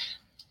 And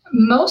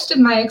most of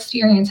my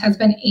experience has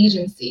been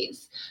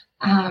agencies.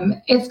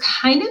 It's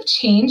kind of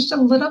changed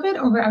a little bit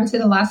over, I would say,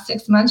 the last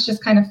 6 months,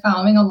 just kind of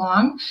following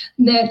along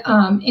that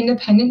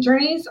independent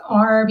journeys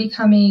are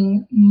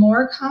becoming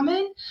more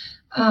common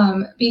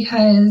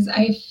because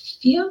I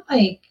feel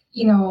like,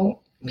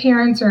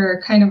 parents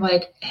are kind of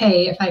like,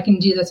 hey, if I can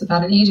do this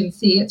without an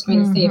agency, it's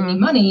going to save me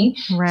money.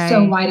 Right.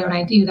 So why don't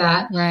I do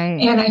that? Right.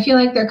 And I feel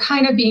like they're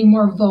kind of being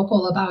more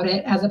vocal about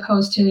it as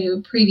opposed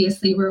to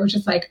previously where it was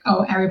just like,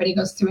 oh, everybody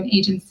goes through an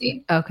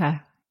agency. Okay.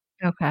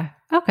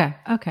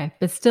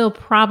 But still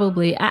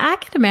probably, I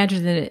can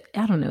imagine that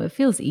it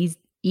feels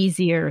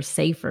easier or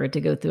safer to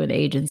go through an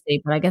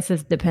agency, but I guess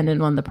it's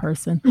dependent on the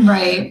person.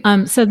 Right.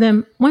 So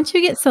then once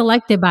you get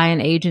selected by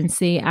an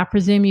agency, I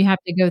presume you have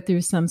to go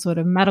through some sort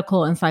of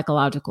medical and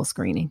psychological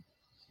screening.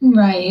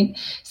 Right.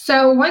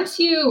 So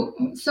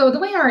the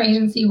way our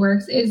agency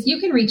works is you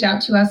can reach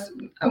out to us.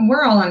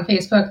 We're all on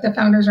Facebook. The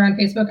founders are on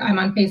Facebook. I'm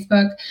on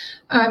Facebook.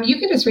 You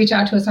can just reach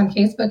out to us on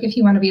Facebook if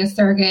you want to be a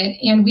surrogate,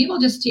 and we will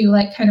just do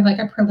kind of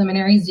a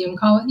preliminary Zoom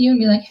call with you and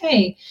be like,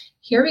 hey,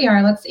 here we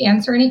are. Let's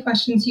answer any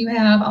questions you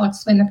have. I'll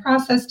explain the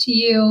process to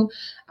you.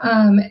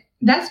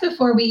 That's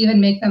before we even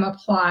make them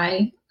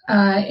apply.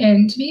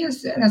 And to be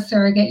a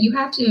surrogate, you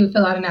have to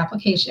fill out an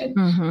application.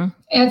 Mm-hmm.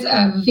 It's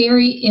a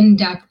very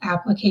in-depth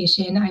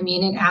application. I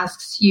mean, it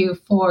asks you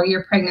for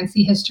your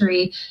pregnancy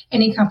history,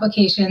 any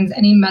complications,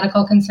 any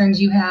medical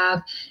concerns you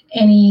have,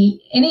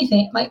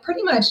 anything,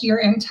 pretty much your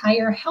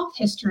entire health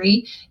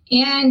history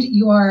and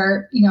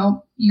your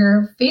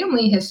your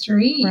family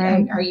history. Right.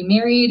 And are you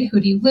married? Who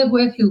do you live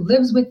with? Who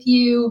lives with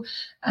you?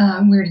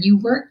 Where do you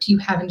work? Do you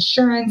have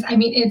insurance? I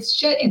mean, it's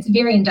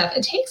very in-depth.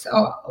 It takes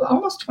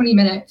almost 20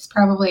 minutes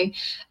probably.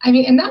 I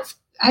mean, and that's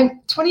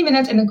 20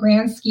 minutes in the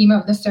grand scheme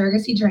of the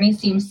surrogacy journey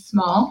seems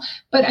small,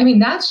 but I mean,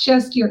 that's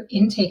just your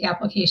intake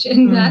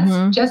application. Mm-hmm.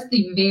 That's just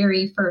the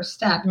very first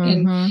step.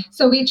 Mm-hmm. And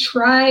so we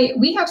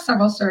have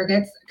several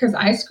surrogates because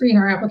I screen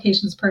our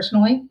applications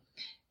personally.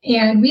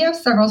 And we have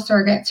several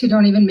surrogates who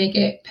don't even make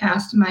it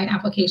past my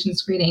application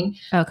screening.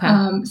 Okay.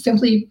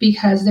 Simply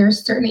because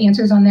there's certain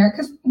answers on there.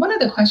 Because one of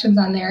the questions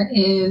on there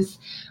is,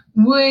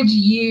 would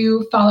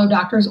you follow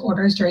doctor's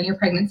orders during your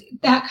pregnancy?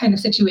 That kind of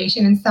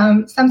situation. And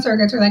some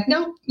surrogates are like,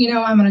 no,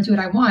 I'm going to do what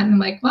I want. And I'm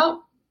like,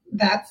 well,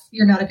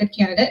 you're not a good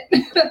candidate.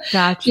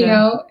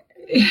 Gotcha.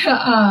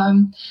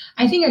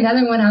 I think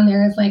another one on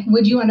there is like,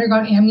 would you undergo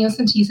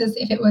amniocentesis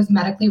if it was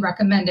medically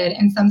recommended?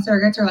 And some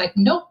surrogates are like,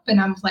 nope. And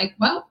I'm like,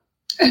 well,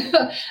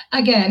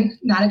 again,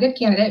 not a good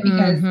candidate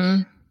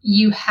because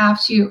you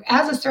have to,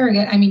 as a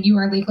surrogate, I mean, you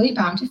are legally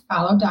bound to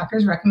follow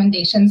doctor's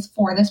recommendations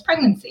for this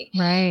pregnancy.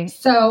 Right.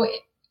 So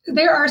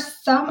there are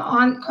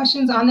some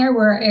questions on there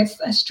where it's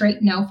a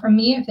straight no from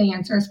me if they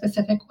answer a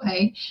specific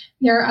way.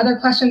 There are other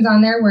questions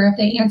on there where if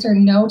they answer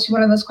no to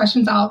one of those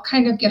questions, I'll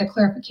kind of get a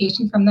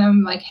clarification from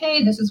them like,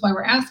 hey, this is why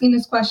we're asking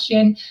this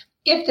question.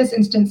 If this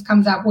instance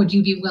comes up, would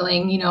you be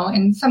willing,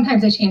 and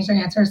sometimes they change their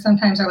answers.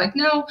 Sometimes they're like,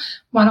 no,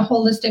 want a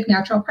holistic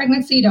natural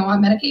pregnancy, don't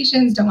want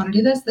medications, don't want to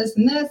do this, this,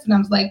 and this. And I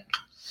was like,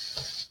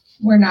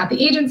 we're not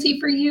the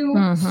agency for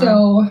you.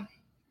 So,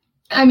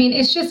 I mean,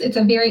 it's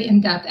a very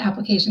in-depth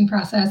application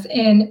process.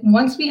 And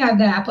once we have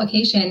the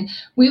application,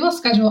 we will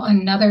schedule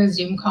another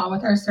Zoom call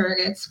with our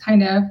surrogates,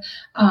 kind of,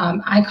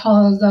 I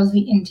call those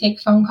the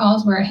intake phone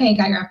calls where, hey,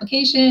 got your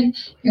application,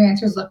 your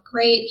answers look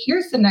great,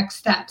 here's the next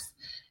steps.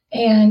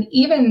 And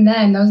even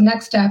then, those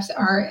next steps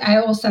I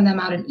will send them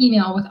out an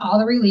email with all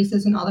the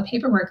releases and all the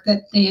paperwork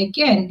that they,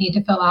 again, need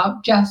to fill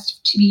out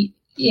just to be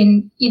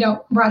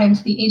brought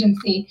into the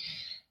agency.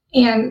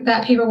 And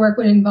that paperwork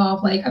would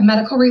involve like a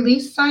medical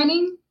release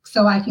signing,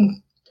 so I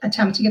can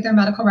attempt to get their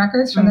medical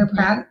records from their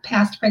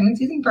past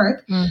pregnancies and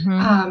birth.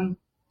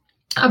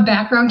 A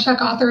background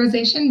check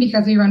authorization,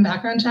 because we run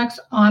background checks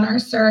on our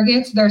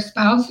surrogates, their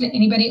spouse, and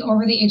anybody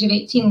over the age of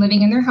 18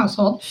 living in their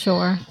household.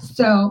 Sure.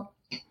 So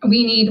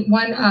we need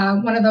one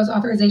of those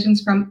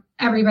authorizations from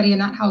everybody in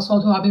that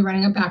household who I'll be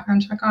running a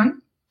background check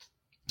on.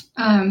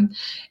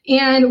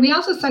 And we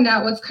also send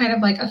out what's kind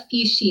of like a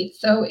fee sheet.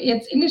 So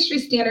it's industry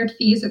standard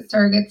fees that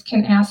surrogates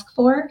can ask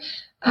for.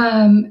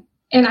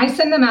 And I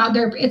send them out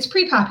there. It's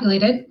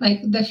pre-populated, like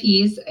the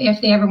fees.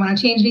 If they ever want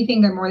to change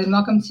anything, they're more than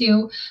welcome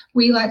to.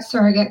 We let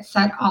surrogates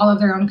set all of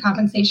their own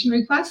compensation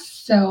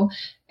requests. So,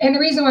 and the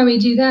reason why we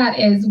do that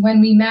is when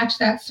we match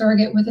that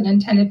surrogate with an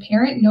intended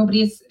parent,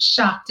 nobody's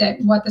shocked at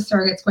what the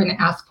surrogate's going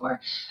to ask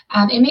for.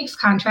 It makes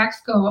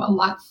contracts go a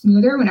lot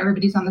smoother when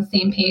everybody's on the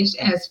same page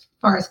as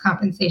far as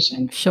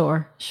compensation.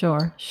 Sure.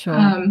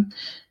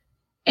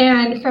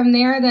 And from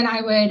there, then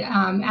I would,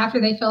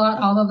 after they fill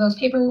out all of those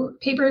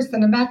papers,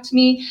 send them back to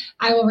me.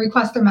 I will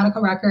request their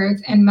medical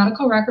records, and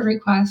medical record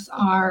requests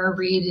are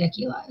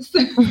ridiculous.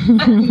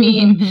 I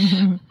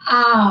mean,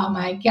 oh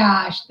my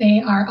gosh,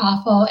 they are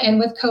awful. And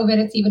with COVID,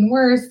 it's even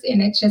worse.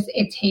 And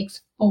it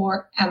takes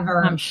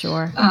forever. I'm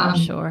sure.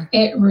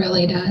 It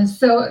really does.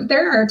 So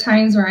there are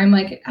times where I'm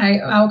like,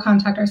 I'll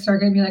contact our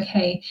surrogate and be like,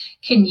 hey,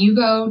 can you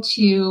go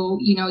to,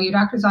 your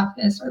doctor's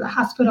office or the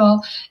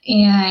hospital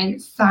and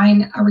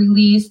sign a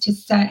release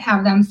to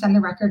have them send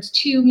the records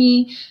to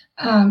me?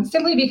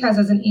 Simply because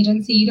as an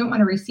agency, you don't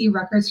want to receive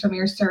records from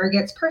your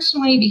surrogates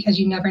personally because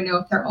you never know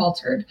if they're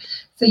altered.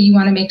 So you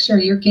want to make sure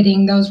you're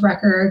getting those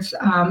records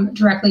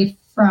directly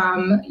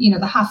from,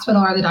 the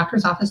hospital or the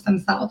doctor's office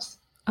themselves.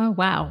 Oh,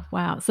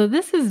 wow. So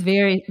this is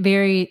very,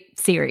 very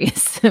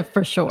serious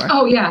for sure.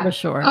 Oh, yeah. For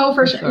sure. Oh,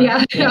 for sure.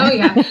 Yeah. Oh,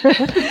 yeah.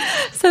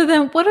 So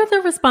then what are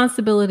the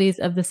responsibilities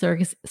of the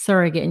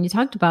surrogate? And you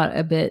talked about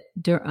a bit,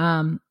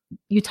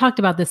 you talked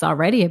about this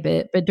already a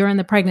bit, but during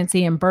the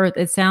pregnancy and birth,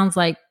 it sounds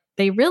like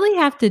they really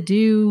have to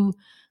do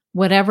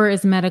whatever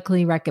is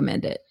medically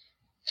recommended.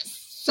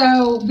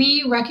 So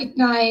we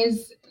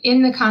recognize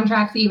in the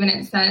contract, even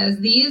it says,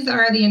 these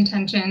are the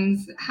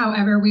intentions.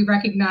 However, we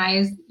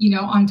recognize,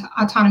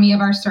 autonomy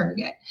of our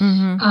surrogate.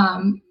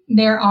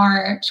 There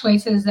are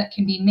choices that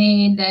can be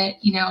made that,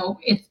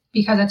 it's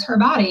because it's her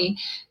body.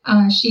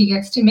 She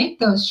gets to make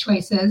those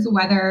choices,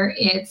 whether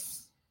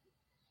it's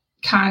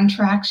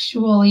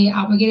contractually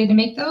obligated to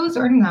make those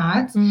or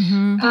not.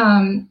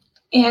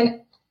 And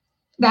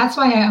that's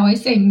why I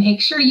always say, make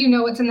sure you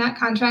know what's in that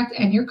contract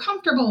and you're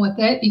comfortable with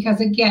it,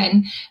 because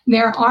again,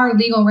 there are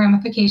legal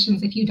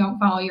ramifications if you don't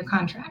follow your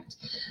contract.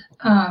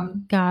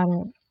 Got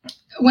it.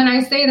 When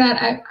I say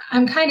that,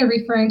 I'm kind of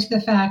referring to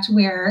the fact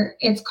where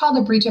it's called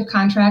a breach of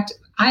contract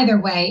either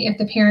way. If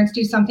the parents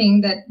do something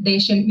that they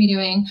shouldn't be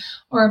doing,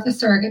 or if the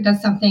surrogate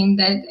does something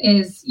that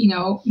is,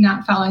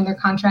 not following their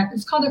contract,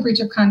 it's called a breach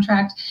of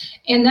contract.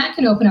 And that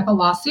can open up a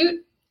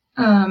lawsuit.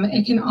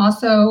 It can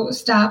also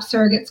stop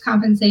surrogates'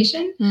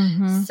 compensation.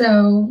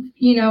 So,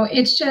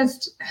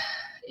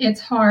 it's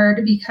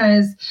hard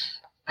because,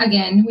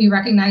 again, we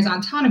recognize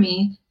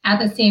autonomy. At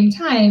the same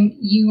time,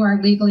 you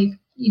are legally,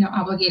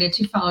 obligated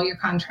to follow your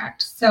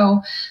contract.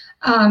 So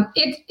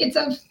it's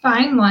a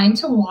fine line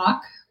to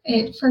walk.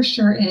 It for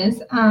sure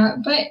is.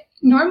 But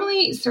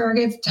normally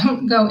surrogates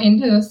don't go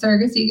into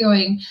surrogacy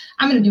going,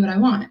 I'm going to do what I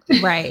want.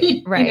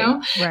 Right. Right.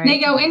 They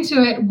go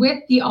into it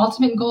with the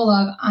ultimate goal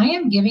of, I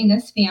am giving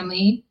this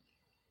family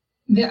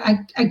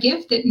a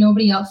gift that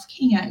nobody else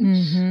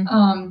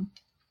can.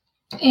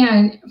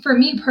 And for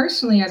me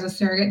personally, as a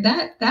surrogate,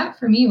 that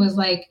for me was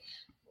like,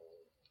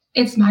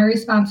 it's my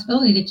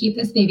responsibility to keep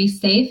this baby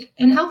safe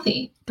and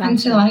healthy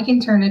until I can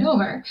turn it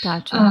over.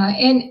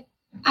 And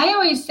I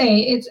always say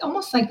it's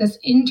almost like this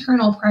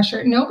internal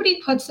pressure.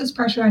 Nobody puts this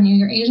pressure on you.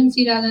 Your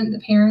agency doesn't, the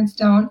parents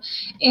don't.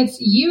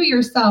 It's you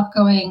yourself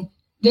going,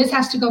 this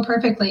has to go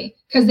perfectly,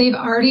 because they've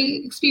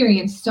already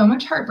experienced so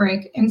much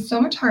heartbreak and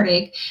so much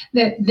heartache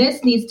that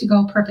this needs to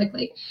go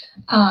perfectly.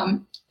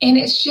 And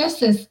it's just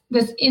this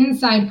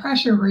inside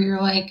pressure where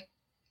you're like,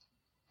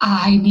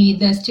 I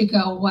need this to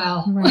go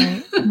well.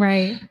 Right.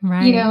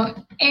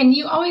 And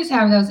you always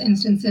have those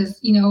instances,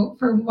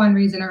 for one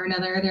reason or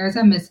another, there's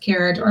a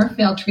miscarriage or a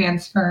failed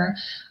transfer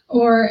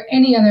or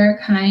any other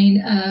kind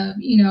of,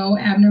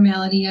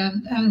 abnormality of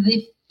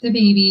the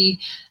baby.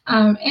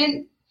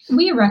 And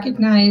we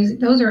recognize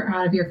those are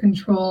out of your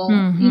control,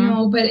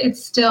 but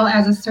it's still,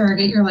 as a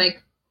surrogate, you're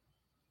like,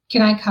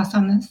 can I cuss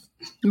on this?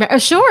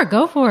 Sure,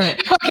 go for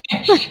it.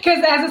 Okay,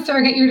 because as a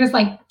surrogate, you're just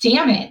like,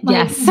 damn it,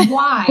 like, yes.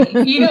 Why?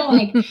 Because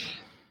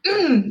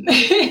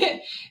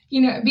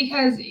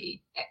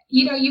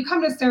you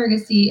come to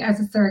surrogacy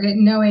as a surrogate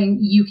knowing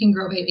you can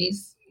grow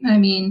babies. I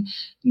mean,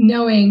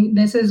 knowing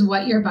this is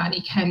what your body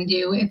can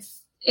do.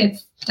 It's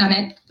done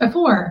it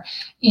before,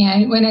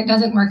 and when it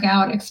doesn't work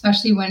out,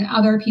 especially when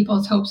other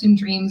people's hopes and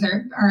dreams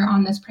are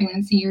on this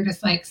pregnancy, you're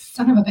just like,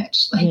 son of a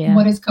bitch, like,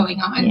 what is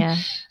going on? Yeah.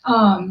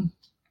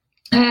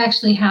 I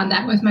actually had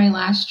that with my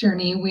last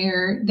journey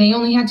where they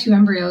only had 2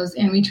 embryos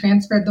and we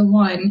transferred the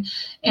one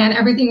and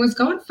everything was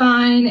going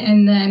fine.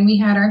 And then we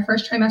had our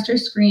first trimester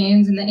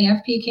screens and the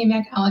AFP came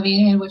back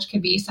elevated, which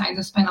could be signs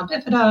of spinal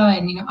bifida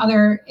and,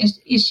 other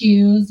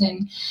issues.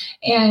 And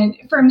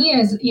for me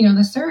as,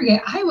 the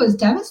surrogate, I was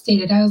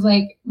devastated. I was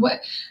like,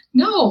 what?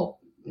 No,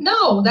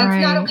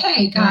 that's not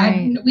okay,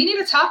 God. We need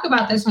to talk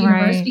about this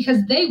universe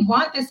because they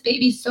want this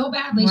baby so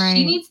badly.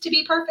 She needs to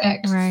be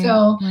perfect.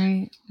 So,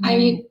 I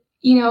mean,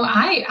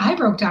 I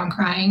broke down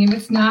crying, and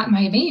it's not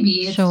my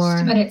baby.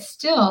 But it's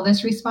still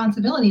this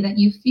responsibility that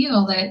you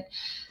feel that,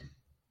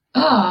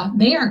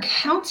 they are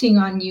counting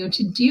on you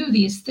to do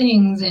these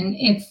things. And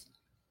it's,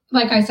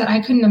 like I said, I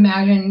couldn't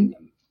imagine,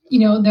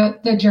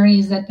 the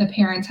journeys that the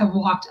parents have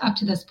walked up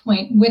to this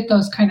point with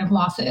those kind of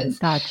losses.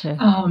 Gotcha.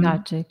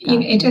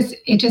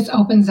 It just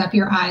opens up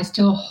your eyes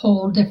to a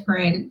whole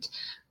different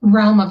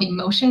realm of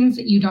emotions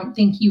that you don't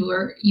think you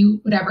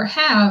would ever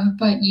have,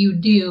 but you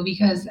do,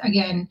 because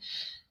again,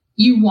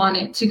 you want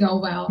it to go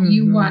well.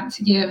 You want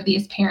to give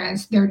these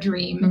parents their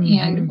dream.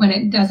 And when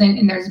it doesn't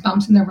and there's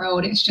bumps in the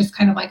road, it's just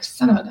kind of like,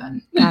 son of a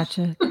gun.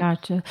 Gotcha.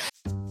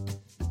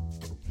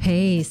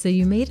 Hey, so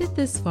you made it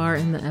this far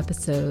in the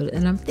episode,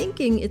 and I'm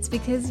thinking it's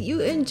because you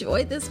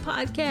enjoyed this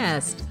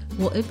podcast.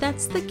 Well, if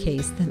that's the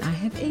case, then I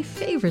have a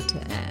favor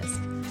to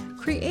ask.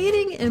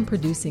 Creating and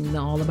producing the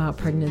All About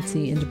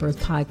Pregnancy and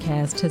Birth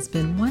podcast has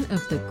been one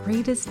of the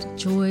greatest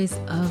joys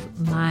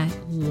of my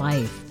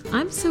life.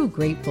 I'm so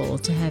grateful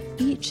to have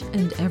each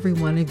and every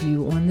one of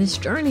you on this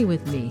journey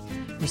with me.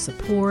 Your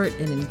support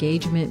and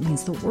engagement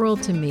means the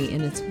world to me,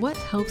 and it's what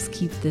helps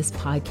keep this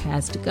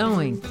podcast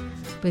going.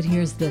 But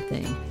here's the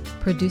thing.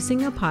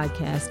 Producing a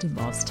podcast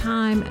involves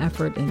time,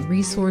 effort, and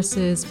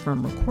resources,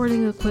 from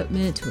recording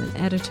equipment to an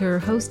editor,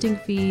 hosting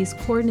fees,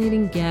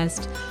 coordinating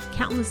guests,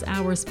 countless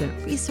hours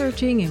spent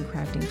researching and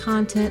crafting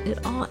content.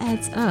 It all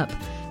adds up,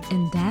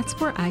 and that's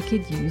where I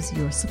could use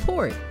your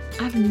support.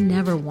 I've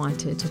never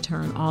wanted to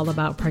turn All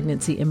About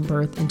Pregnancy and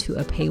Birth into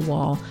a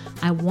paywall.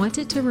 I want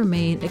it to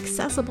remain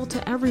accessible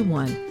to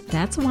everyone.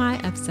 That's why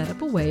I've set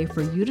up a way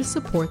for you to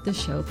support the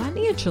show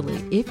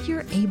financially if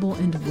you're able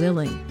and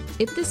willing.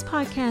 If this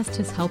podcast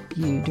has helped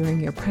you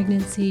during your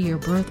pregnancy, your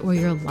birth, or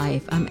your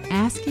life, I'm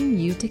asking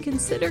you to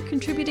consider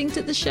contributing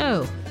to the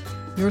show.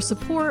 Your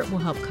support will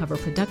help cover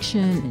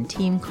production and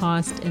team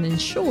costs and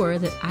ensure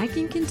that I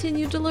can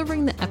continue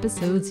delivering the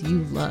episodes you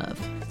love.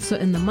 So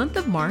in the month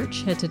of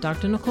March, head to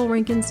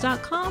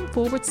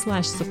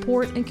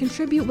drnicolerankins.com/support and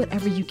contribute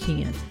whatever you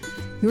can.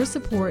 Your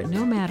support,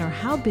 no matter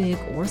how big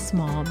or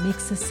small,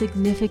 makes a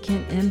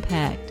significant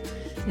impact.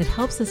 It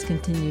helps us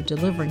continue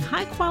delivering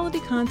high quality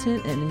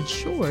content and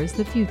ensures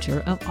the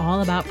future of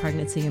All About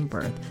Pregnancy and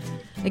Birth.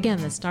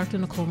 Again, that's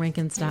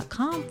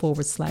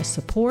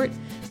drnicolerankins.com/support.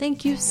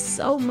 Thank you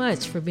so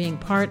much for being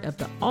part of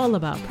the All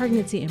About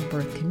Pregnancy and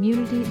Birth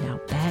community.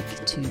 Now back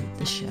to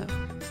the show.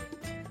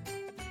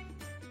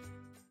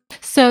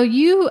 So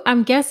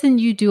I'm guessing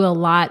you do a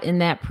lot in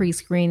that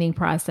pre-screening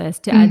process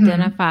to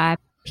identify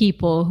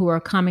people who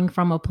are coming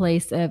from a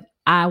place of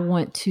I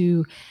want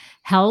to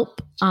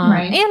help.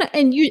 Right.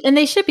 And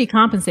they should be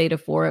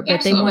compensated for it, but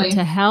Absolutely. they want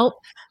to help,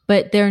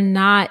 but they're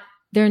not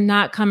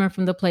coming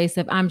from the place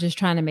of I'm just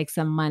trying to make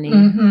some money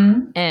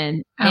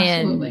and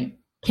Absolutely.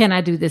 can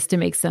I do this to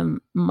make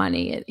some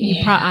money?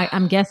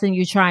 I'm guessing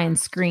you try and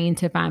screen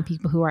to find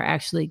people who are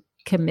actually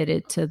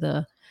committed to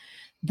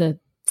the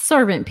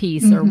servant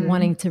piece or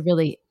wanting to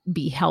really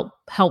be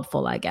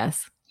helpful, I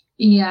guess.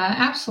 Yeah,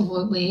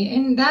 absolutely.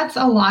 And that's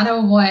a lot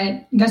of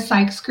what the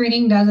psych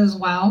screening does as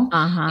well.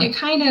 It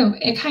kind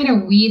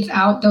of weeds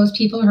out those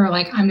people who are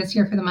like, I'm just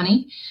here for the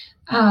money.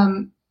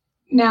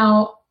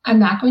 Now, I'm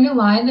not going to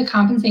lie, the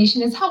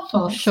compensation is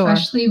helpful,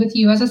 especially with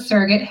you as a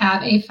surrogate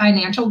have a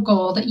financial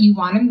goal that you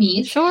want to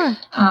meet. Sure.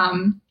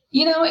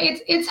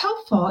 It's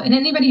helpful. And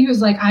anybody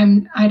who's like,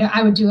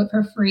 I would do it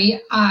for free.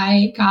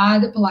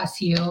 God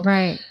bless you.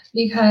 Right.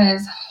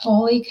 Because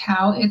holy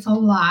cow, it's a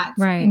lot.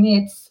 Right. And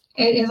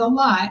it is a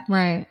lot.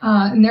 Right.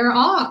 And there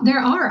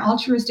are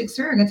altruistic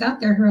surrogates out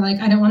there who are like,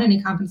 I don't want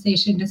any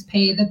compensation, just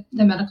pay the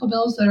medical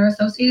bills that are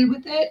associated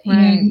with it.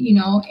 Right.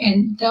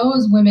 And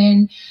those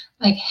women,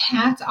 like,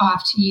 hats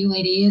off to you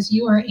ladies.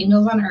 You are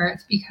angels on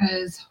earth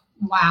because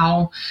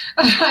wow.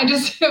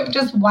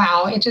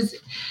 Wow. It just,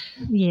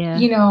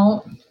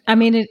 I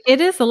mean,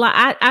 it is a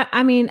lot.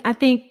 I mean, I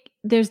think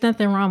there's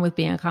nothing wrong with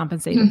being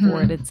compensated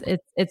for it.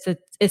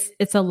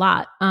 It's a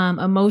lot,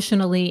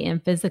 emotionally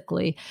and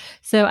physically.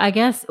 So I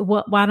guess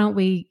why don't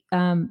we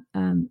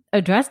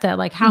address that?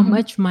 Like, how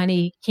much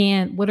money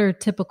what are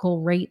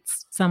typical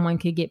rates someone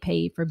could get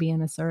paid for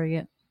being a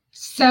surrogate?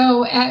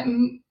 So at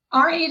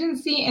our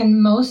agency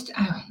and most,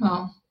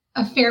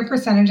 a fair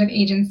percentage of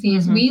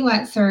agencies, we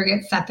let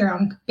surrogates set their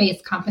own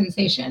base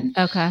compensation.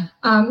 Okay.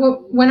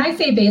 When I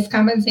say base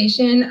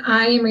compensation,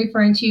 I am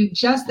referring to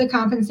just the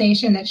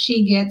compensation that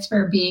she gets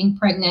for being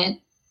pregnant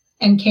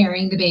and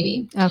carrying the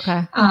baby.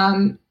 Okay.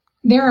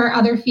 There are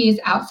other fees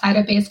outside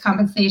of base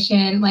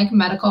compensation, like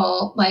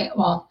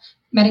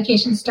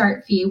medication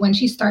start fee when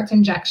she starts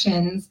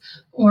injections,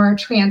 or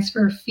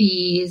transfer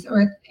fees,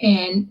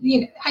 and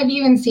I've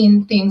even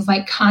seen things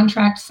like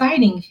contract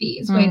signing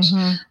fees, which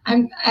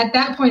I'm at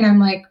that point I'm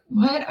like,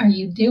 what are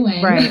you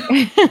doing? Right.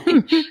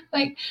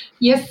 Like,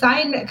 you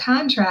signed a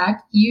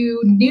contract. You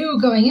knew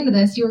going into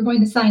this you were going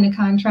to sign a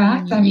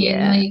contract. I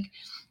mean,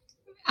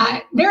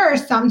 there are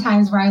some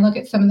times where I look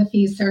at some of the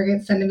fees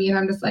surrogates send to me and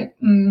I'm just like,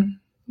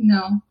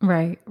 no.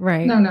 Right.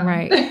 No.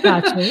 Right.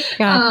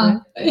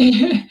 Gotcha.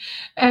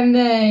 And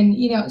then,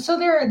 so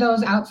there are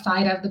those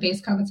outside of the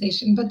base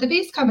compensation, but the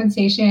base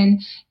compensation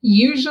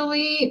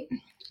usually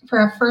for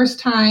a first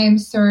time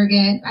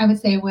surrogate, I would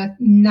say with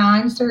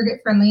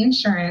non-surrogate friendly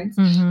insurance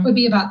would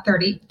be about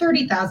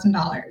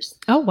 $30,000.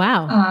 Oh,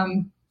 wow.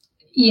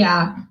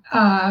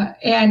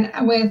 And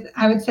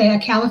I would say a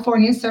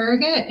California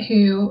surrogate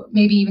who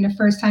maybe even a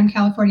first time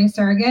California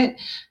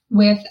surrogate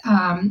with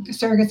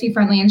surrogacy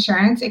friendly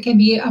insurance, it can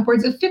be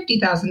upwards of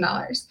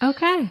 $50,000.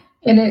 Okay.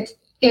 And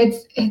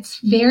it's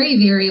very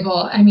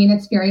variable. I mean,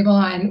 it's variable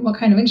on what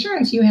kind of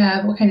insurance you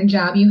have, what kind of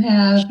job you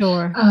have.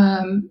 Sure.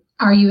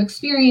 Are you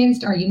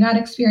experienced? Are you not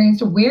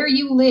experienced? Where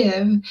you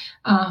live?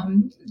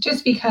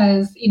 Just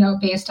because,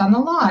 based on the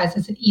laws,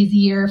 is it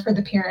easier for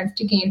the parents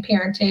to gain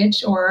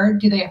parentage, or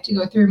do they have to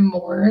go through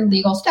more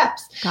legal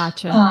steps?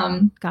 Gotcha.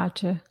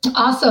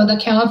 Also, the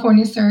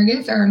California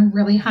surrogates are in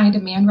really high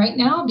demand right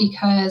now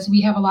because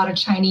we have a lot of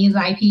Chinese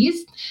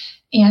IPs.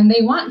 And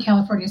they want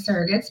California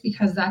surrogates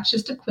because that's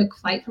just a quick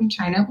flight from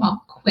China.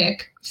 Well,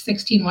 quick,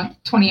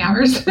 20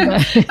 hours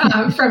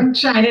from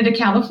China to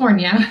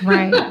California.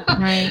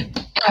 Right.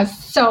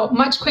 So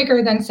much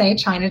quicker than, say,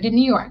 China to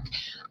New York.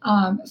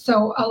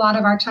 So a lot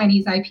of our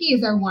Chinese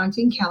IPs are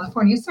wanting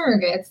California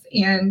surrogates.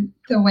 And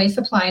the way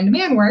supply and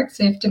demand works,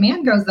 if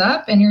demand goes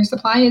up and your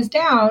supply is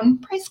down,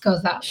 price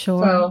goes up.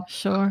 Sure.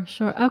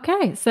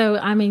 Okay. So,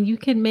 I mean, you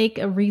can make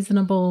a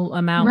reasonable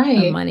amount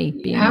of money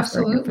being a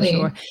surrogate for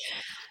sure.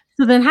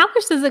 So then how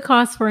much does it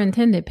cost for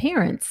intended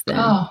parents then?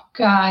 Oh,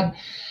 God.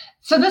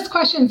 So this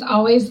question is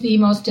always the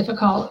most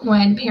difficult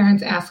when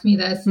parents ask me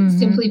this,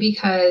 simply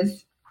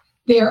because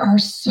there are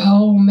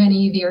so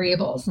many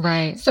variables.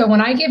 Right. So when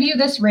I give you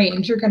this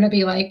range, you're going to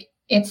be like,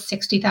 it's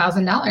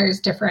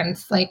 $60,000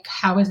 difference. Like,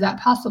 how is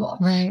that possible?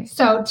 Right.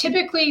 So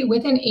typically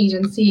with an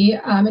agency,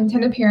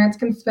 intended parents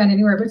can spend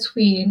anywhere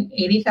between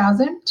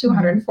 $80,000 to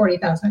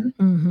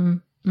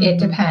 $140,000. It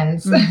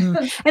depends. And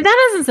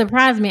that doesn't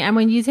surprise me. I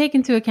mean, you take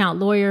into account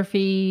lawyer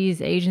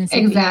fees,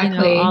 agency fees,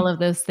 all of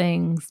those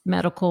things,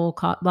 medical,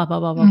 blah, blah,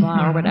 blah, blah,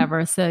 blah, or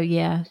whatever. So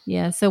yeah.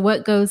 So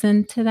what goes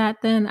into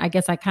that then? I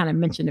guess I kind of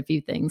mentioned a few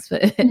things.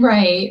 But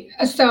Right.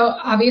 So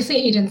obviously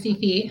agency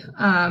fee.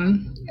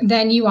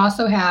 Then you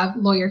also have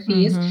lawyer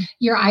fees,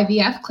 your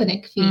IVF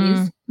clinic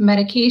fees,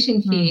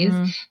 medication fees,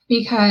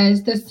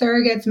 because the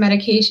surrogate's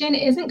medication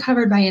isn't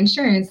covered by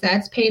insurance.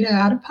 That's paid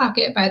out of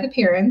pocket by the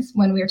parents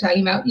when we were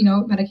talking about,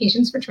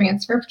 medications for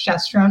transfer,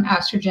 progesterone,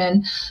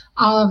 estrogen,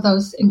 all of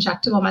those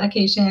injectable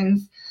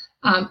medications,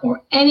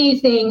 or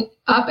anything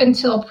up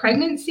until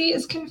pregnancy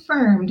is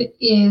confirmed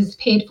is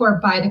paid for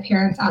by the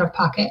parents out of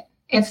pocket.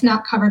 It's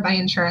not covered by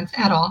insurance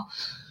at all.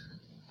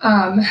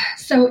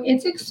 So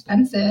it's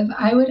expensive.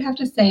 I would have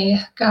to say,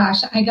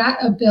 gosh, I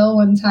got a bill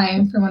one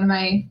time for one of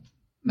my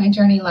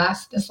journey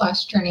this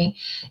last journey,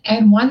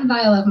 and one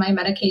vial of my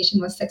medication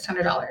was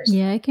 $600.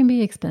 Yeah, it can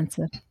be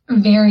expensive.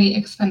 Very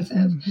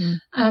expensive.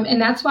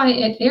 And that's why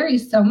it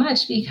varies so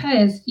much,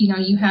 because,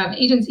 you have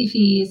agency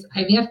fees,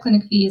 IVF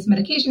clinic fees,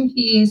 medication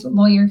fees,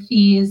 lawyer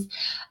fees,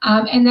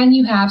 and then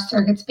you have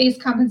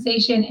surrogate-based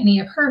compensation, any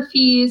of her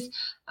fees,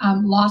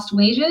 lost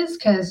wages,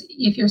 because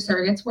if your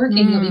surrogate's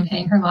working, you'll be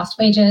paying her lost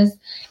wages.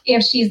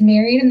 If she's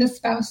married and the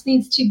spouse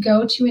needs to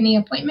go to any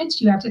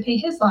appointments, you have to pay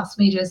his lost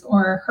wages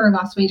or her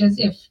lost wages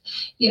if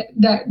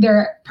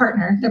their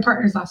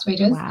partner's lost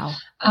wages. Wow.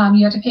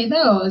 You have to pay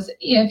those.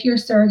 If your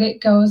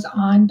surrogate goes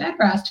on bed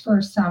rest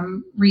for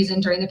some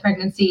reason during the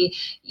pregnancy,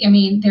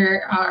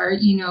 there are,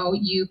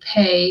 you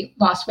pay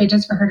lost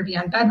wages for her to be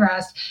on bed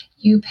rest.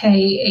 You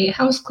pay a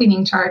house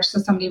cleaning charge so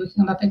somebody would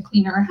come up and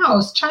clean her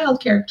house,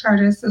 childcare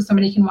charges so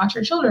somebody can watch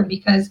her children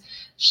because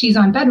she's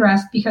on bed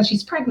rest because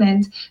she's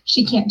pregnant.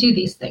 She can't do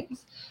these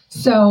things.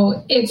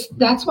 So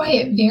that's why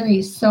it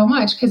varies so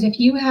much. Because if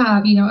you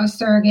have, a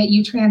surrogate,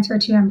 you transfer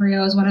 2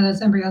 embryos, one of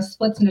those embryos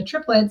splits into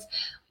triplets,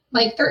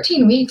 like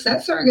 13 weeks,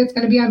 that surrogate's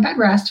going to be on bed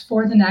rest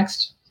for the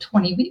next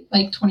 20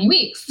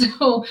 weeks.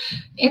 So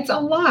it's a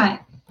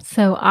lot.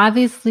 So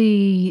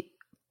obviously,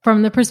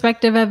 from the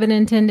perspective of an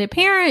intended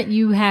parent,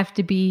 you have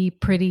to be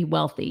pretty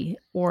wealthy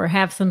or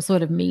have some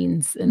sort of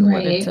means in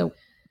order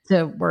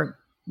to work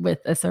with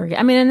a surrogate.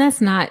 And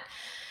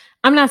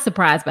I'm not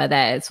surprised by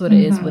that. It's what it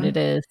is, what it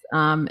is.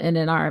 And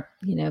in our,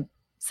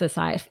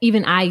 society,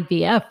 even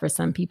IVF for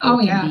some people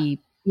can be,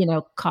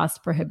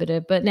 cost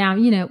prohibitive, but now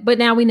we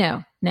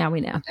know.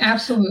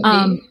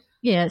 Absolutely.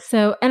 Yeah.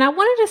 So, and I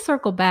wanted to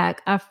circle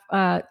back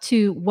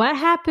to what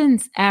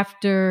happens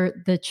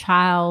after the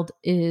child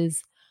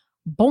is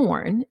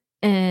born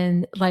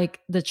and like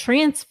the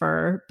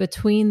transfer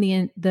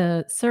between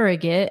the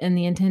surrogate and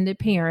the intended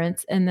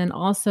parents. And then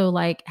also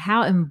like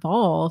how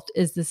involved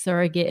is the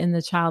surrogate in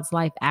the child's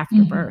life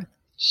after birth?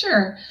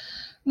 Sure.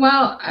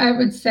 Well, I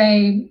would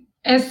say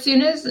as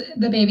soon as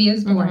the baby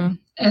is born,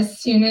 as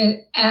soon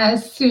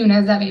as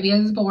that baby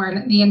is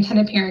born, the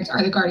intended parents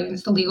are the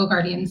guardians, the legal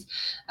guardians.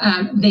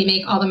 They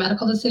make all the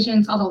medical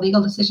decisions, all the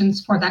legal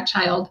decisions for that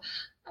child.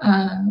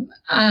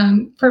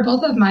 For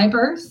both of my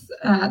births,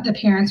 the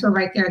parents were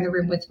right there in the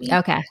room with me.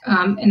 Okay.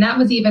 And that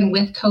was even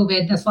with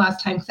COVID this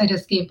last time, because I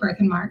just gave birth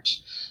in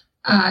March.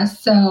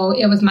 So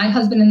it was my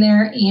husband in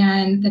there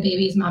and the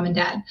baby's mom and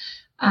dad.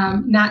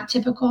 Not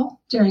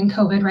typical during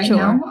COVID right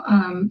now.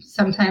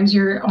 Sometimes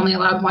you're only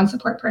allowed one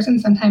support person,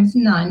 sometimes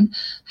none.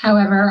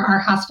 However, our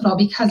hospital,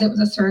 because it was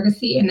a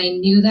surrogacy and they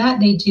knew that,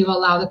 they do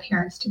allow the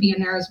parents to be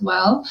in there as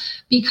well.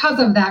 Because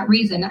of that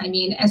reason,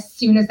 as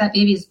soon as that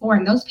baby is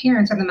born, those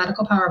parents are the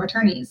medical power of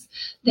attorneys.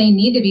 They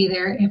need to be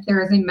there if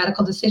there is a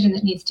medical decision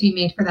that needs to be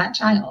made for that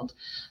child.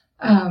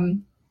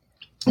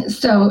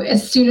 So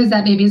as soon as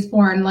that baby is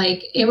born,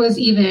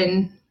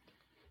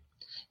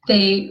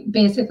 they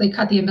basically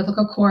cut the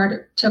umbilical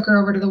cord, took her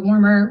over to the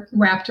warmer,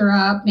 wrapped her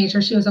up, made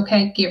sure she was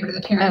okay, gave her to the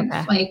parents.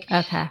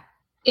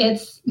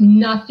 It's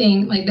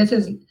nothing, this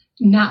is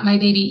not my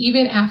baby.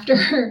 Even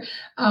after,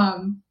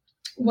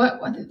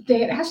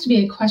 it has to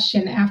be a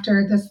question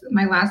after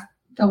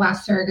the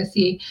last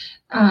surrogacy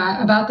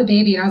about the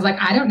baby. And I was like,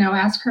 I don't know,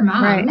 ask her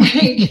mom.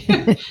 Right.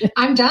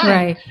 I'm done.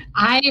 Right.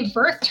 I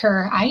birthed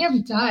her. I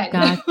am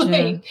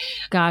done.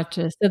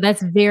 Gotcha. So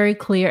that's very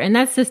clear. And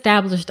that's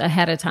established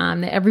ahead of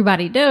time that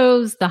everybody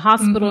knows, the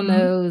hospital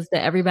knows,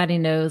 that everybody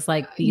knows,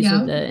 these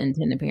are the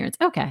intended parents.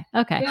 Okay.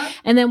 Yep.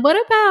 And then what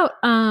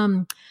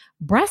about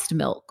breast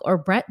milk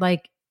or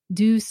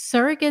do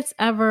surrogates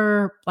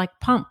ever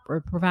pump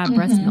or provide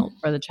breast milk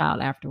for the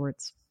child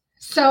afterwards?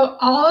 So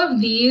all of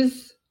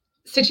these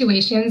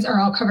situations are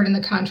all covered in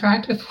the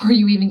contract before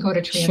you even go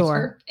to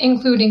transfer,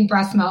 including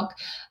breast milk.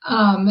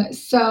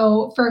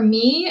 So for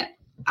me,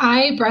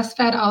 I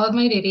breastfed all of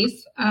my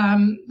babies.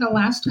 The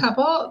last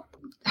couple,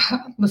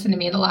 listen to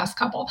me, the last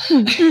couple,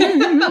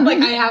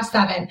 I have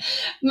 7.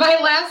 My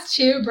last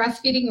 2,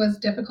 breastfeeding was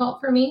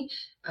difficult for me.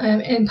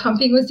 And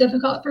pumping was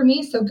difficult for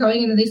me. So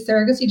going into these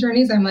surrogacy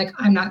journeys, I'm like,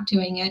 I'm not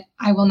doing it.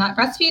 I will not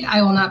breastfeed.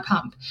 I will not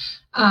pump.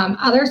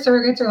 Other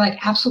surrogates are like,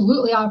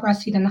 absolutely, I'll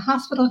breastfeed in the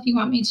hospital if you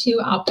want me to.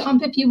 I'll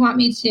pump if you want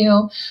me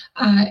to.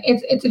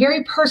 It's a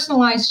very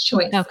personalized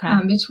choice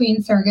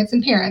between surrogates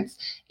and parents.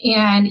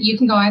 And you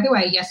can go either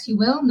way. Yes, you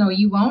will. No,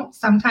 you won't.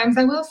 Sometimes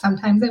I will.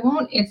 Sometimes I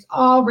won't. It's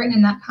all written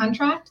in that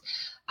contract.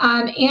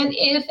 And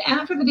if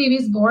after the baby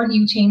is born,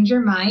 you change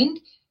your mind,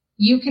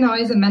 you can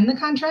always amend the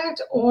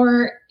contract,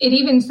 or it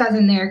even says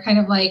in there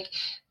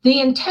the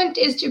intent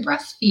is to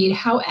breastfeed.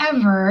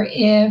 However,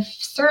 if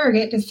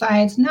surrogate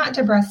decides not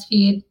to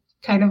breastfeed,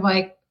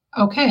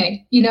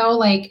 okay,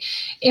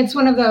 it's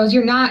one of those,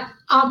 you're not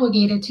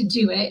obligated to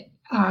do it.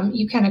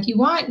 You can if you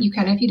want, you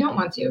can if you don't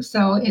want to.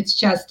 So it's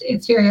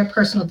very a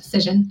personal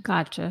decision.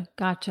 Gotcha.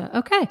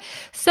 Okay.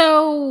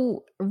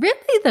 So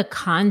really the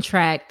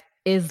contract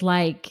is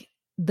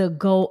the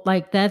goal.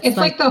 Like that's it's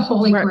like the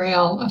holy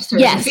grail of surrogacy.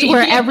 Yes,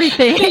 where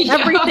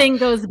everything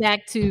goes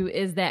back to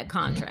is that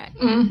contract.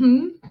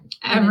 Mm-hmm.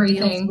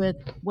 Everything. And it deals with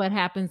what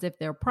happens if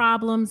there are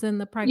problems in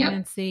the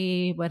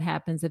pregnancy, what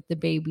happens if the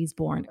baby's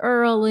born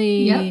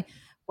early,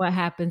 what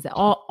happens.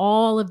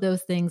 All of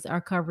those things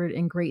are covered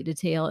in great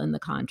detail in the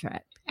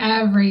contract.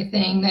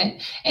 Everything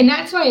and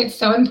that's why it's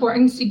so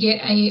important to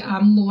get a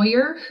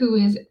lawyer who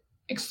is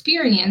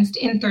experienced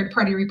in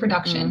third-party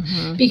reproduction,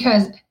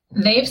 because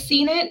they've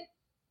seen it,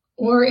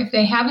 or if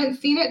they haven't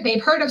seen it,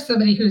 they've heard of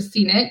somebody who's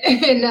seen it,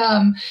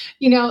 and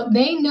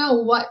they know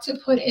what to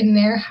put in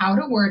there, how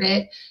to word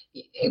it,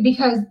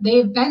 because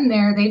they've been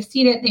there, they've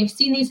seen it, they've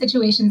seen these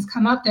situations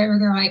come up there where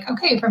they're like,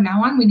 okay, from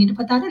now on, we need to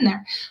put that in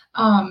there.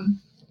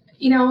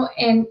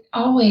 And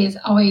always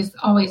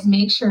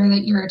make sure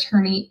that your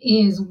attorney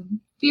is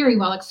very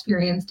well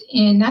experienced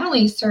in not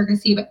only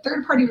surrogacy, but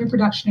third-party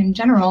reproduction in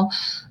general,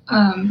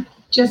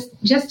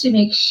 just to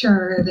make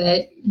sure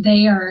that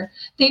they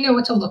know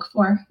what to look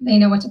for. They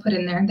know what to put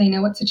in there. They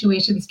know what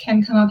situations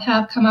can come up,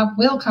 have come up,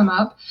 will come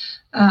up.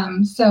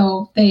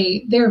 So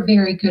they're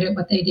very good at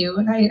what they do.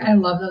 And I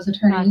love those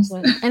attorneys.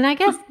 Gotcha. And I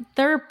guess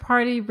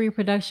third-party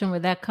reproduction,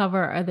 would that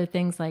cover other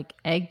things like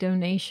egg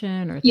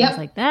donation or things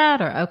like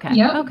that? Or okay.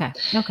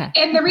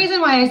 And the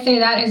reason why I say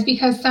that is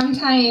because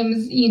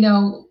sometimes,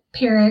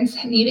 parents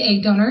need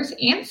egg donors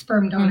and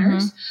sperm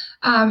donors.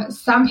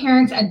 Some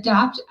parents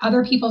adopt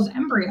other people's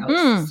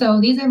embryos. So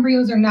these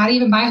embryos are not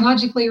even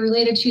biologically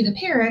related to the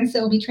parents.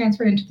 They'll be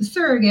transferred into the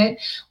surrogate,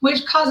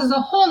 which causes a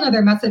whole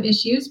nother mess of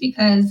issues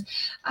because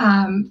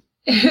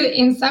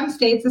in some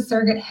states, the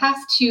surrogate has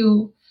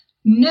to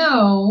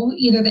know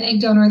either the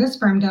egg donor or the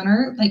sperm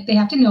donor. Like they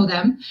have to know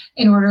them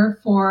in order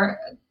for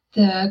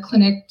the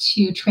clinic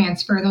to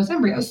transfer those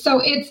embryos.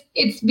 So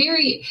it's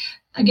very...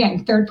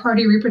 Again,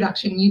 third-party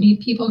reproduction. You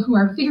need people who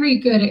are very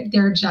good at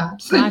their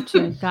jobs.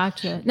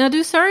 Gotcha. Now,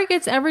 do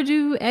surrogates ever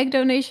do egg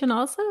donation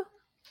also?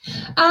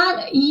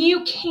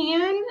 You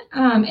can.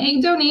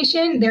 Egg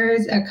donation, there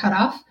is a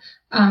cutoff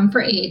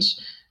for age.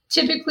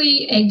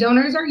 Typically, egg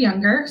donors are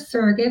younger.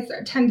 Surrogates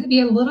tend to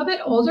be a little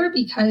bit older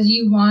because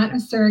you want a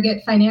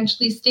surrogate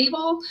financially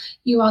stable.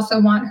 You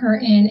also want her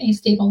in a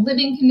stable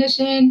living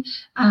condition.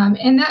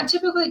 And that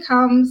typically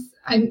comes,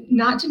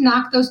 not to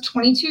knock those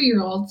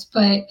 22-year-olds,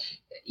 but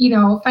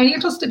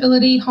financial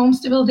stability, home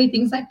stability,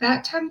 things like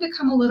that tend to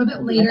come a little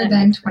bit later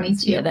than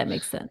 22. Yeah, that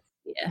makes sense.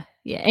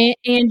 Yeah.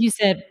 And you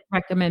said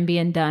recommend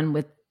being done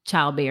with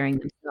childbearing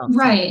themselves.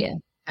 Right. So, yeah.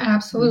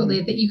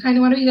 Absolutely. That you kind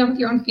of want to be done with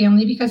your own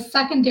family, because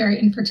secondary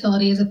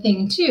infertility is a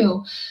thing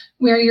too,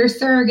 where your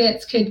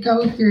surrogates could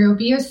go through,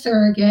 be a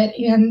surrogate,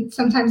 and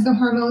sometimes the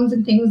hormones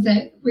and things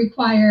that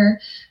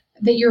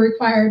you're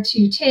required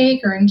to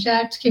take or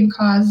inject can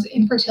cause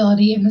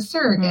infertility in the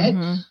surrogate.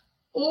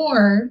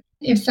 Or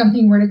if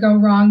something were to go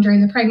wrong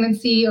during the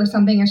pregnancy or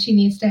something, and she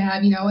needs to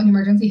have, an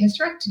emergency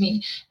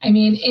hysterectomy. I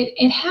mean,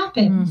 it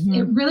happens.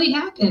 It really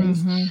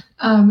happens.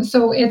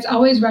 So it's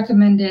always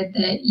recommended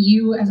that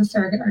you as a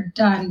surrogate are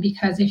done,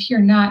 because if you're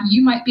not,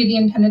 you might be the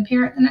intended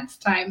parent the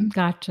next time.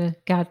 Gotcha.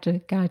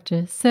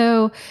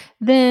 So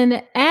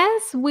then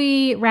as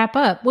we wrap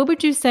up, what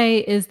would you say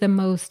is the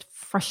most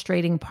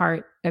frustrating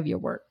part of your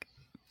work?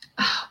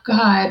 Oh,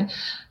 God.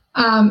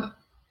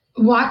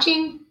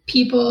 Watching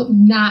people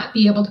not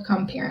be able to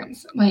become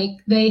parents. Like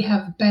they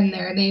have been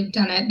there, they've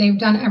done it, they've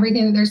done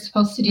everything that they're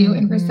supposed to do.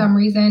 And for some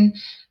reason,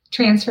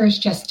 transfers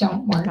just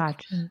don't work.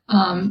 Gotcha.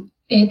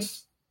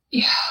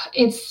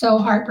 It's so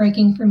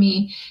heartbreaking for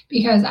me,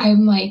 because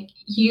I'm like,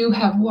 you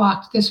have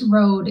walked this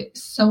road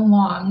so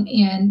long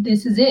and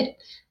this is it.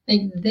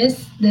 Like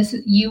this,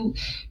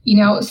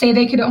 say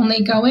they could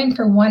only go in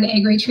for one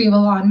egg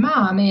retrieval on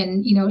mom,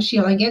 and, she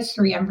only gets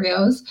 3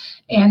 embryos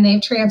and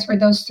they've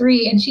transferred those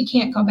 3 and she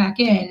can't go back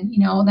in,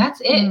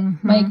 that's it.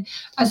 Like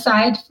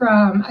aside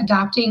from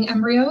adopting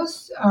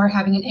embryos or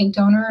having an egg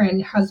donor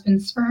and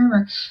husband's sperm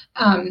or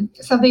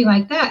something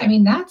like that. I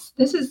mean,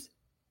 this is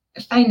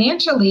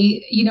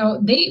financially,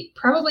 they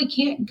probably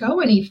can't go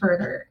any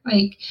further.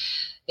 Like,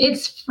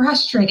 it's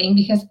frustrating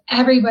because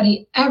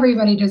everybody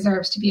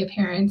deserves to be a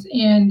parent.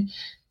 And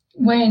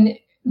when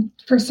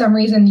for some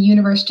reason the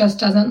universe just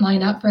doesn't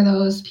line up for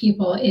those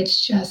people,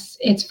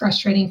 it's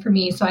frustrating for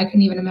me. So I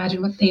couldn't even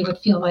imagine what they would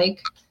feel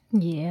like.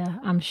 Yeah,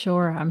 I'm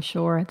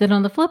sure. Then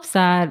on the flip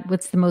side,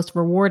 what's the most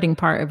rewarding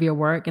part of your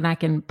work? And I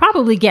can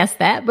probably guess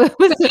that, but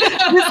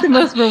what's the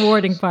most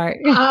rewarding part?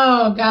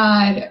 Oh,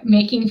 God,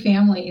 making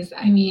families.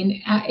 I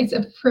mean, it's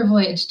a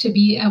privilege to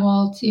be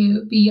able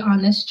to be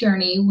on this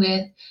journey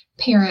with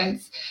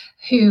parents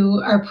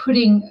who are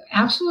putting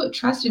absolute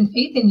trust and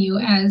faith in you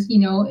as,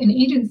 an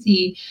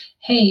agency.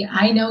 Hey,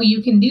 I know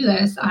you can do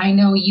this. I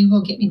know you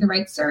will get me the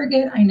right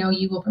surrogate. I know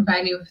you will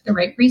provide me with the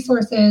right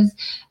resources.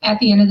 At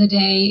the end of the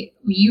day,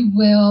 you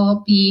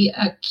will be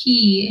a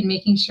key in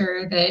making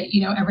sure that,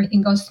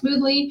 everything goes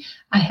smoothly.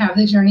 I have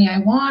the journey I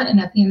want. And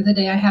at the end of the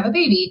day, I have a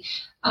baby.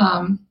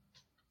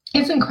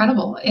 It's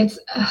incredible. It's,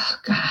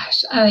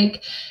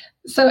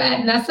 So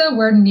at Nessa,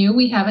 we're new.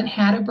 We haven't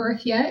had a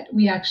birth yet.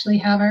 We actually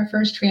have our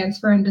first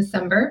transfer in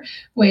December,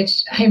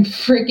 which I'm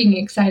freaking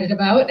excited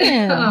about.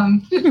 Yeah.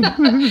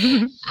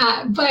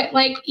 But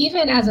like,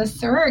 even as a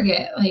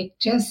surrogate, like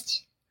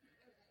just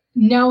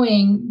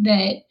knowing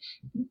that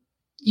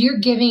you're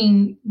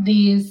giving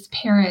these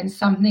parents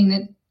something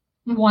that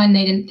one,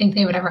 they didn't think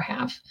they would ever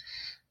have.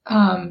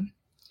 I'm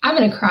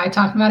going to cry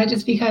talking about it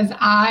just because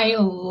I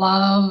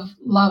love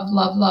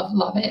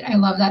it. I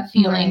love that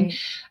feeling.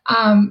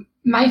 Right.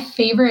 My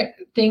favorite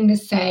thing to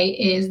say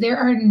is there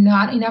are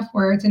not enough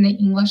words in the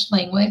English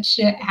language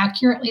to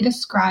accurately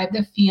describe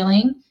the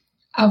feeling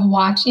of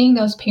watching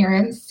those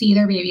parents see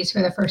their babies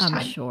for the first time.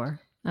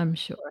 I'm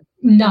sure.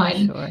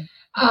 None.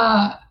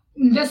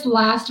 This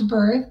last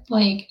birth,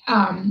 like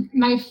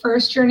my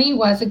first journey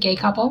was a gay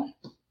couple.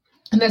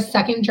 And the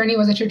second journey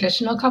was a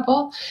traditional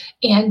couple,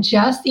 and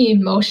just the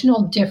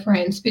emotional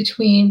difference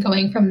between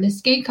going from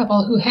this gay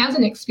couple who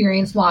hasn't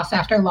experienced loss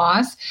after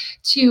loss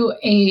to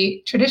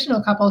a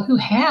traditional couple who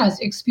has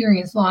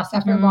experienced loss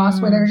after loss,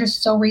 where they're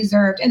just so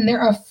reserved and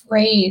they're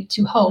afraid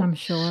to hope. I'm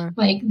sure.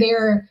 Like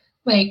they're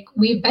like,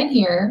 we've been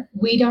here.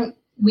 We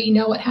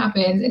know what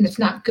happens and it's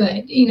not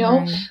good, you know,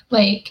 right.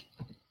 Like,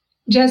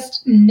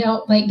 just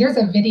know, like, there's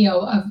a video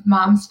of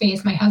Mom's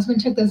face. My husband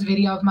took this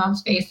video of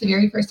Mom's face the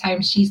very first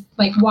time she's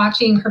like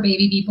watching her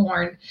baby be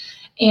born.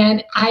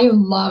 And I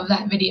love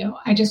that video.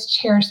 I just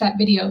cherish that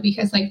video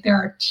because like there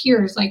are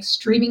tears like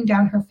streaming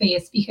down her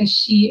face because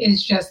she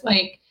is just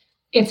like,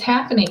 it's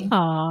happening.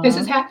 Aww, this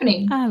is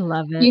happening. I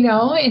love it. You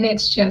know, and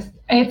it's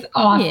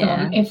awesome.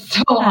 Yeah, it's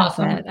so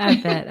awesome.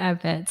 I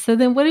bet. So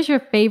then what is your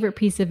favorite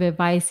piece of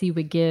advice you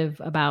would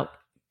give about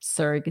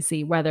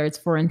surrogacy, whether it's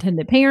for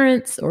intended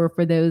parents or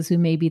for those who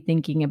may be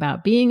thinking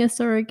about being a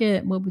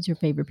surrogate? What would your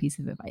favorite piece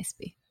of advice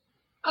be?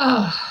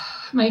 Oh,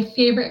 my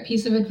favorite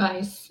piece of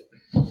advice.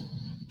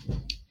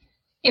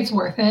 It's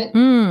worth it.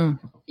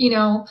 You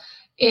know,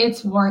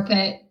 it's worth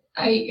it.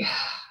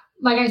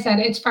 Like I said,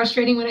 it's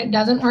frustrating when it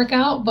doesn't work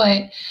out,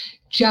 but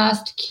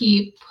just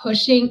keep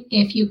pushing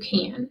if you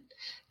can.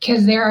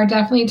 Because there are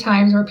definitely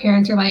times where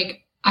parents are like,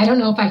 I don't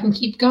know if I can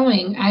keep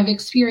going. I've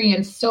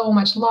experienced so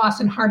much loss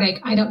and heartache.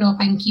 I don't know if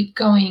I can keep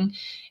going.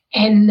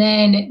 And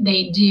then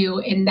they do.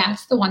 And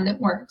that's the one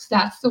that works.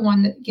 That's the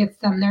one that gets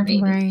them their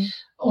baby. Right.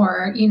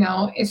 Or, you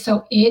know,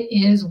 so it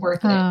is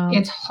worth it.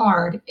 It's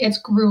hard. It's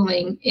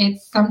grueling.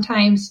 It's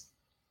sometimes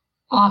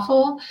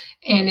awful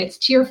and it's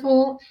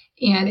tearful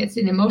and it's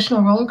an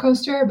emotional roller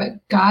coaster,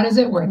 but God, is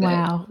it worth it?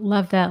 Wow.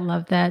 Love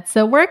that.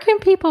 So where can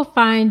people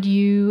find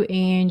you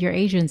and your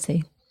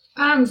agency?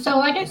 So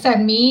like I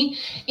said, me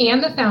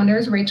and the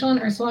founders, Rachel and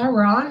Ursula,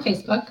 we're all on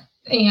Facebook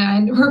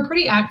and we're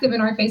pretty active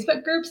in our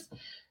Facebook groups.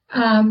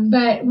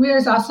 But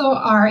there's also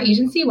our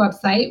agency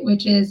website,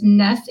 which is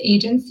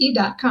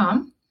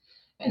nessagency.com.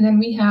 And then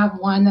we have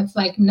one that's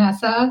like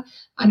Nessa_USA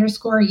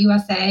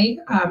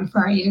for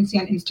our agency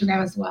on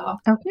Instagram as well.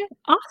 Okay,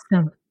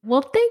 awesome.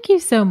 Well, thank you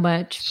so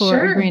much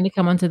for agreeing to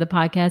come onto the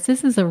podcast.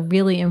 This is a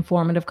really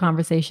informative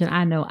conversation.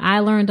 I know I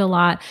learned a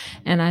lot,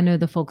 and I know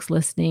the folks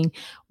listening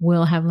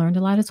will have learned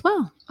a lot as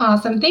well.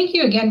 Awesome. Thank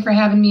you again for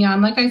having me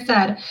on. Like I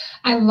said,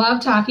 I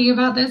love talking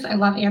about this. I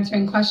love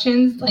answering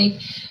questions. Like,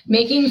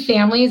 making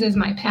families is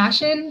my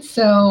passion.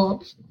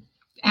 So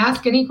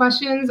ask any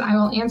questions. I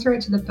will answer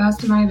it to the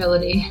best of my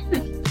ability.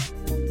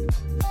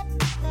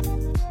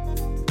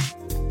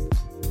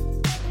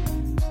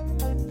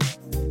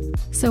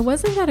 So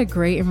wasn't that a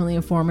great and really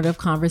informative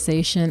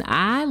conversation?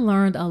 I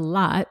learned a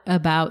lot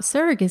about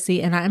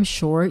surrogacy, and I'm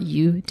sure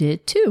you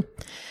did too.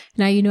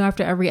 Now, you know,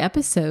 after every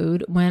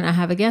episode, when I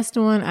have a guest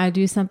on, I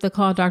do something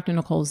called Dr.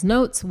 Nicole's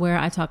Notes, where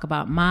I talk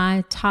about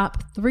my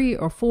top 3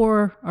 or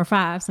 4 or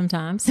 5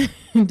 sometimes,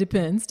 it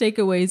depends,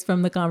 takeaways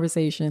from the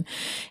conversation.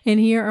 And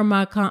here are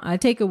my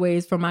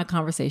takeaways from my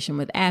conversation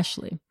with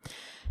Ashley.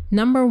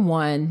 Number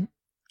 1,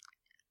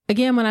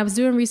 again, when I was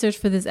doing research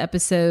for this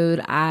episode,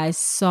 I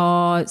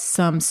saw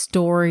some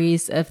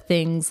stories of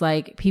things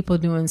like people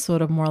doing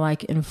sort of more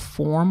like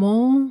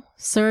informal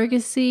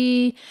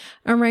surrogacy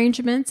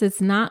arrangements.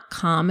 It's not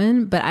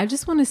common, but I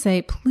just want to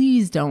say,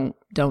 please don't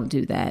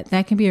do that.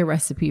 That can be a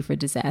recipe for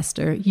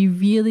disaster. You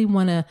really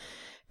want to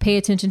pay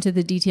attention to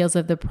the details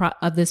of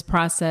this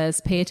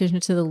process, pay attention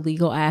to the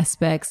legal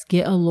aspects,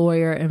 get a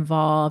lawyer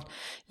involved.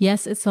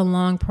 Yes, it's a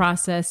long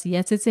process.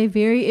 Yes, it's a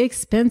very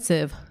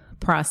expensive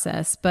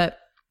process, but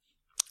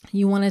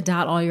you want to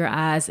dot all your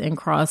I's and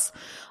cross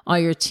all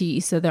your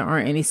T's so there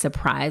aren't any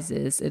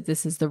surprises if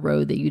this is the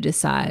road that you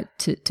decide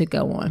to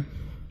go on.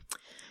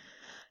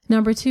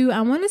 Number 2,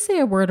 I want to say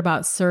a word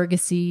about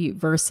surrogacy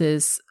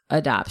versus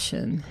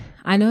adoption.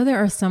 I know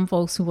there are some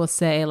folks who will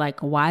say, like,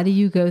 why do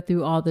you go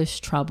through all this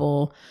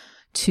trouble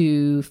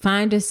to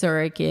find a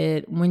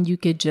surrogate when you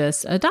could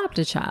just adopt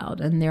a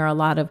child? And there are a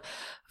lot of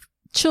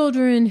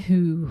children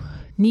who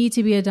need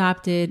to be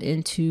adopted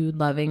into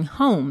loving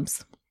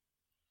homes.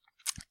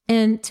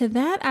 And to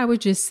that, I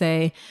would just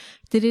say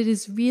that it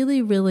is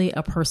really, really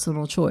a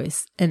personal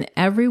choice, and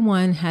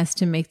everyone has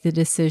to make the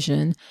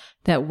decision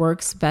that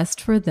works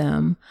best for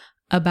them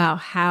about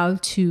how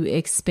to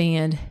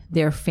expand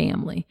their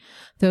family.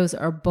 Those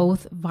are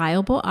both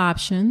viable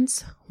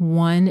options.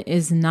 One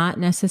is not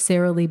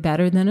necessarily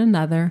better than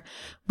another.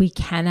 We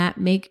cannot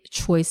make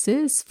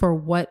choices for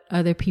what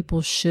other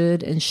people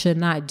should and should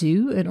not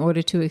do in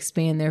order to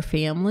expand their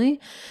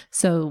family.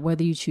 So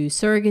whether you choose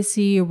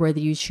surrogacy or whether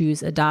you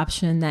choose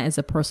adoption, that is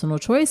a personal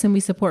choice. And we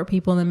support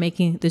people in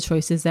making the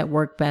choices that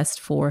work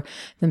best for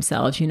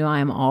themselves. You know, I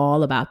am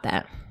all about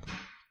that.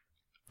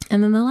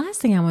 And then the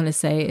last thing I want to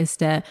say is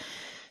that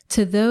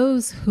to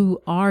those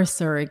who are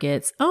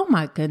surrogates, oh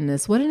my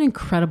goodness, what an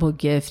incredible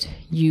gift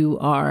you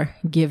are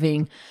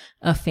giving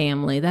a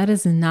family. That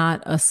is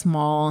not a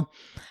small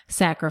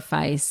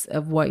sacrifice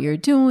of what you're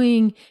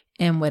doing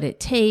and what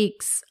it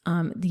takes,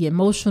 the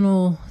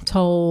emotional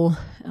toll,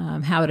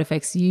 how it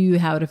affects you,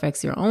 how it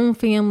affects your own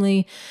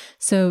family.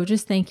 So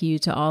just thank you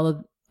to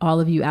all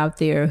of you out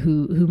there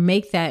who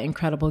make that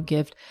incredible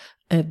gift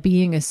of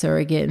being a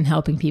surrogate and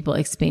helping people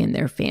expand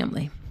their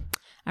family.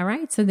 All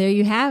right. So there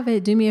you have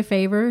it. Do me a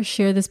favor,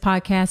 share this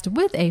podcast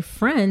with a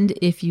friend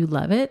if you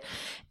love it.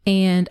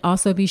 And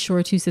also be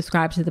sure to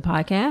subscribe to the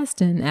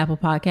podcast in Apple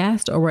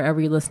Podcast or wherever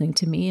you're listening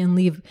to me, and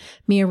leave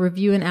me a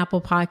review in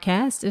Apple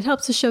Podcast. It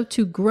helps the show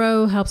to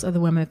grow, helps other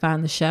women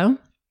find the show.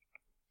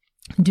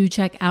 Do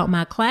check out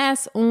my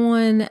class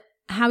on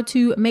how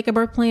to make a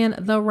birth plan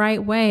the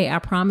right way. I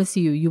promise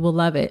you will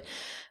love it.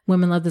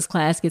 Women love this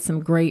class. Get some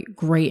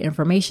great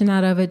information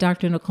out of it.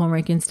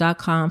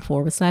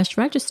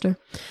 drnicolerankins.com/register.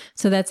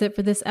 So that's it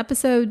for this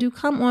episode. Do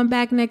come on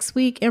back next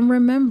week. And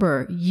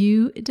remember,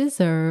 you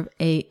deserve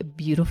a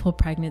beautiful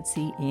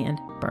pregnancy and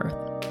birth.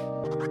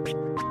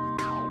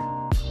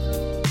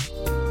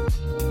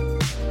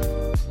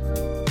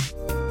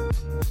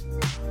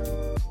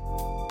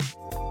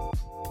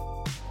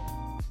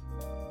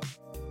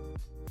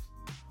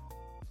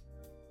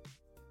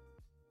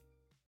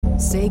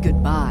 Say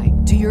goodbye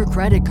to your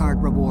credit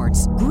card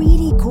rewards.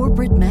 Greedy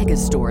corporate mega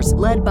stores,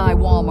 led by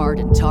Walmart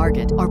and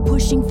Target, are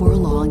pushing for a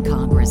law in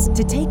Congress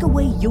to take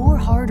away your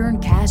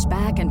hard-earned cash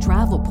back and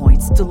travel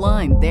points to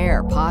line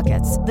their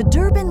pockets. The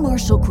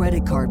Durbin-Marshall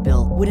credit card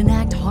bill would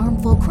enact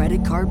harmful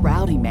credit card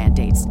routing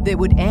mandates that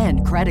would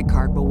end credit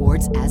card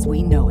rewards as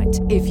we know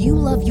it. If you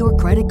love your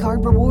credit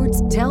card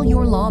rewards, tell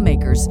your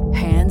lawmakers,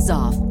 hands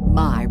off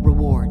my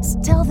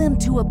rewards. Tell them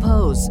to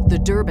oppose the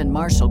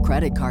Durbin-Marshall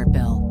credit card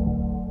bill.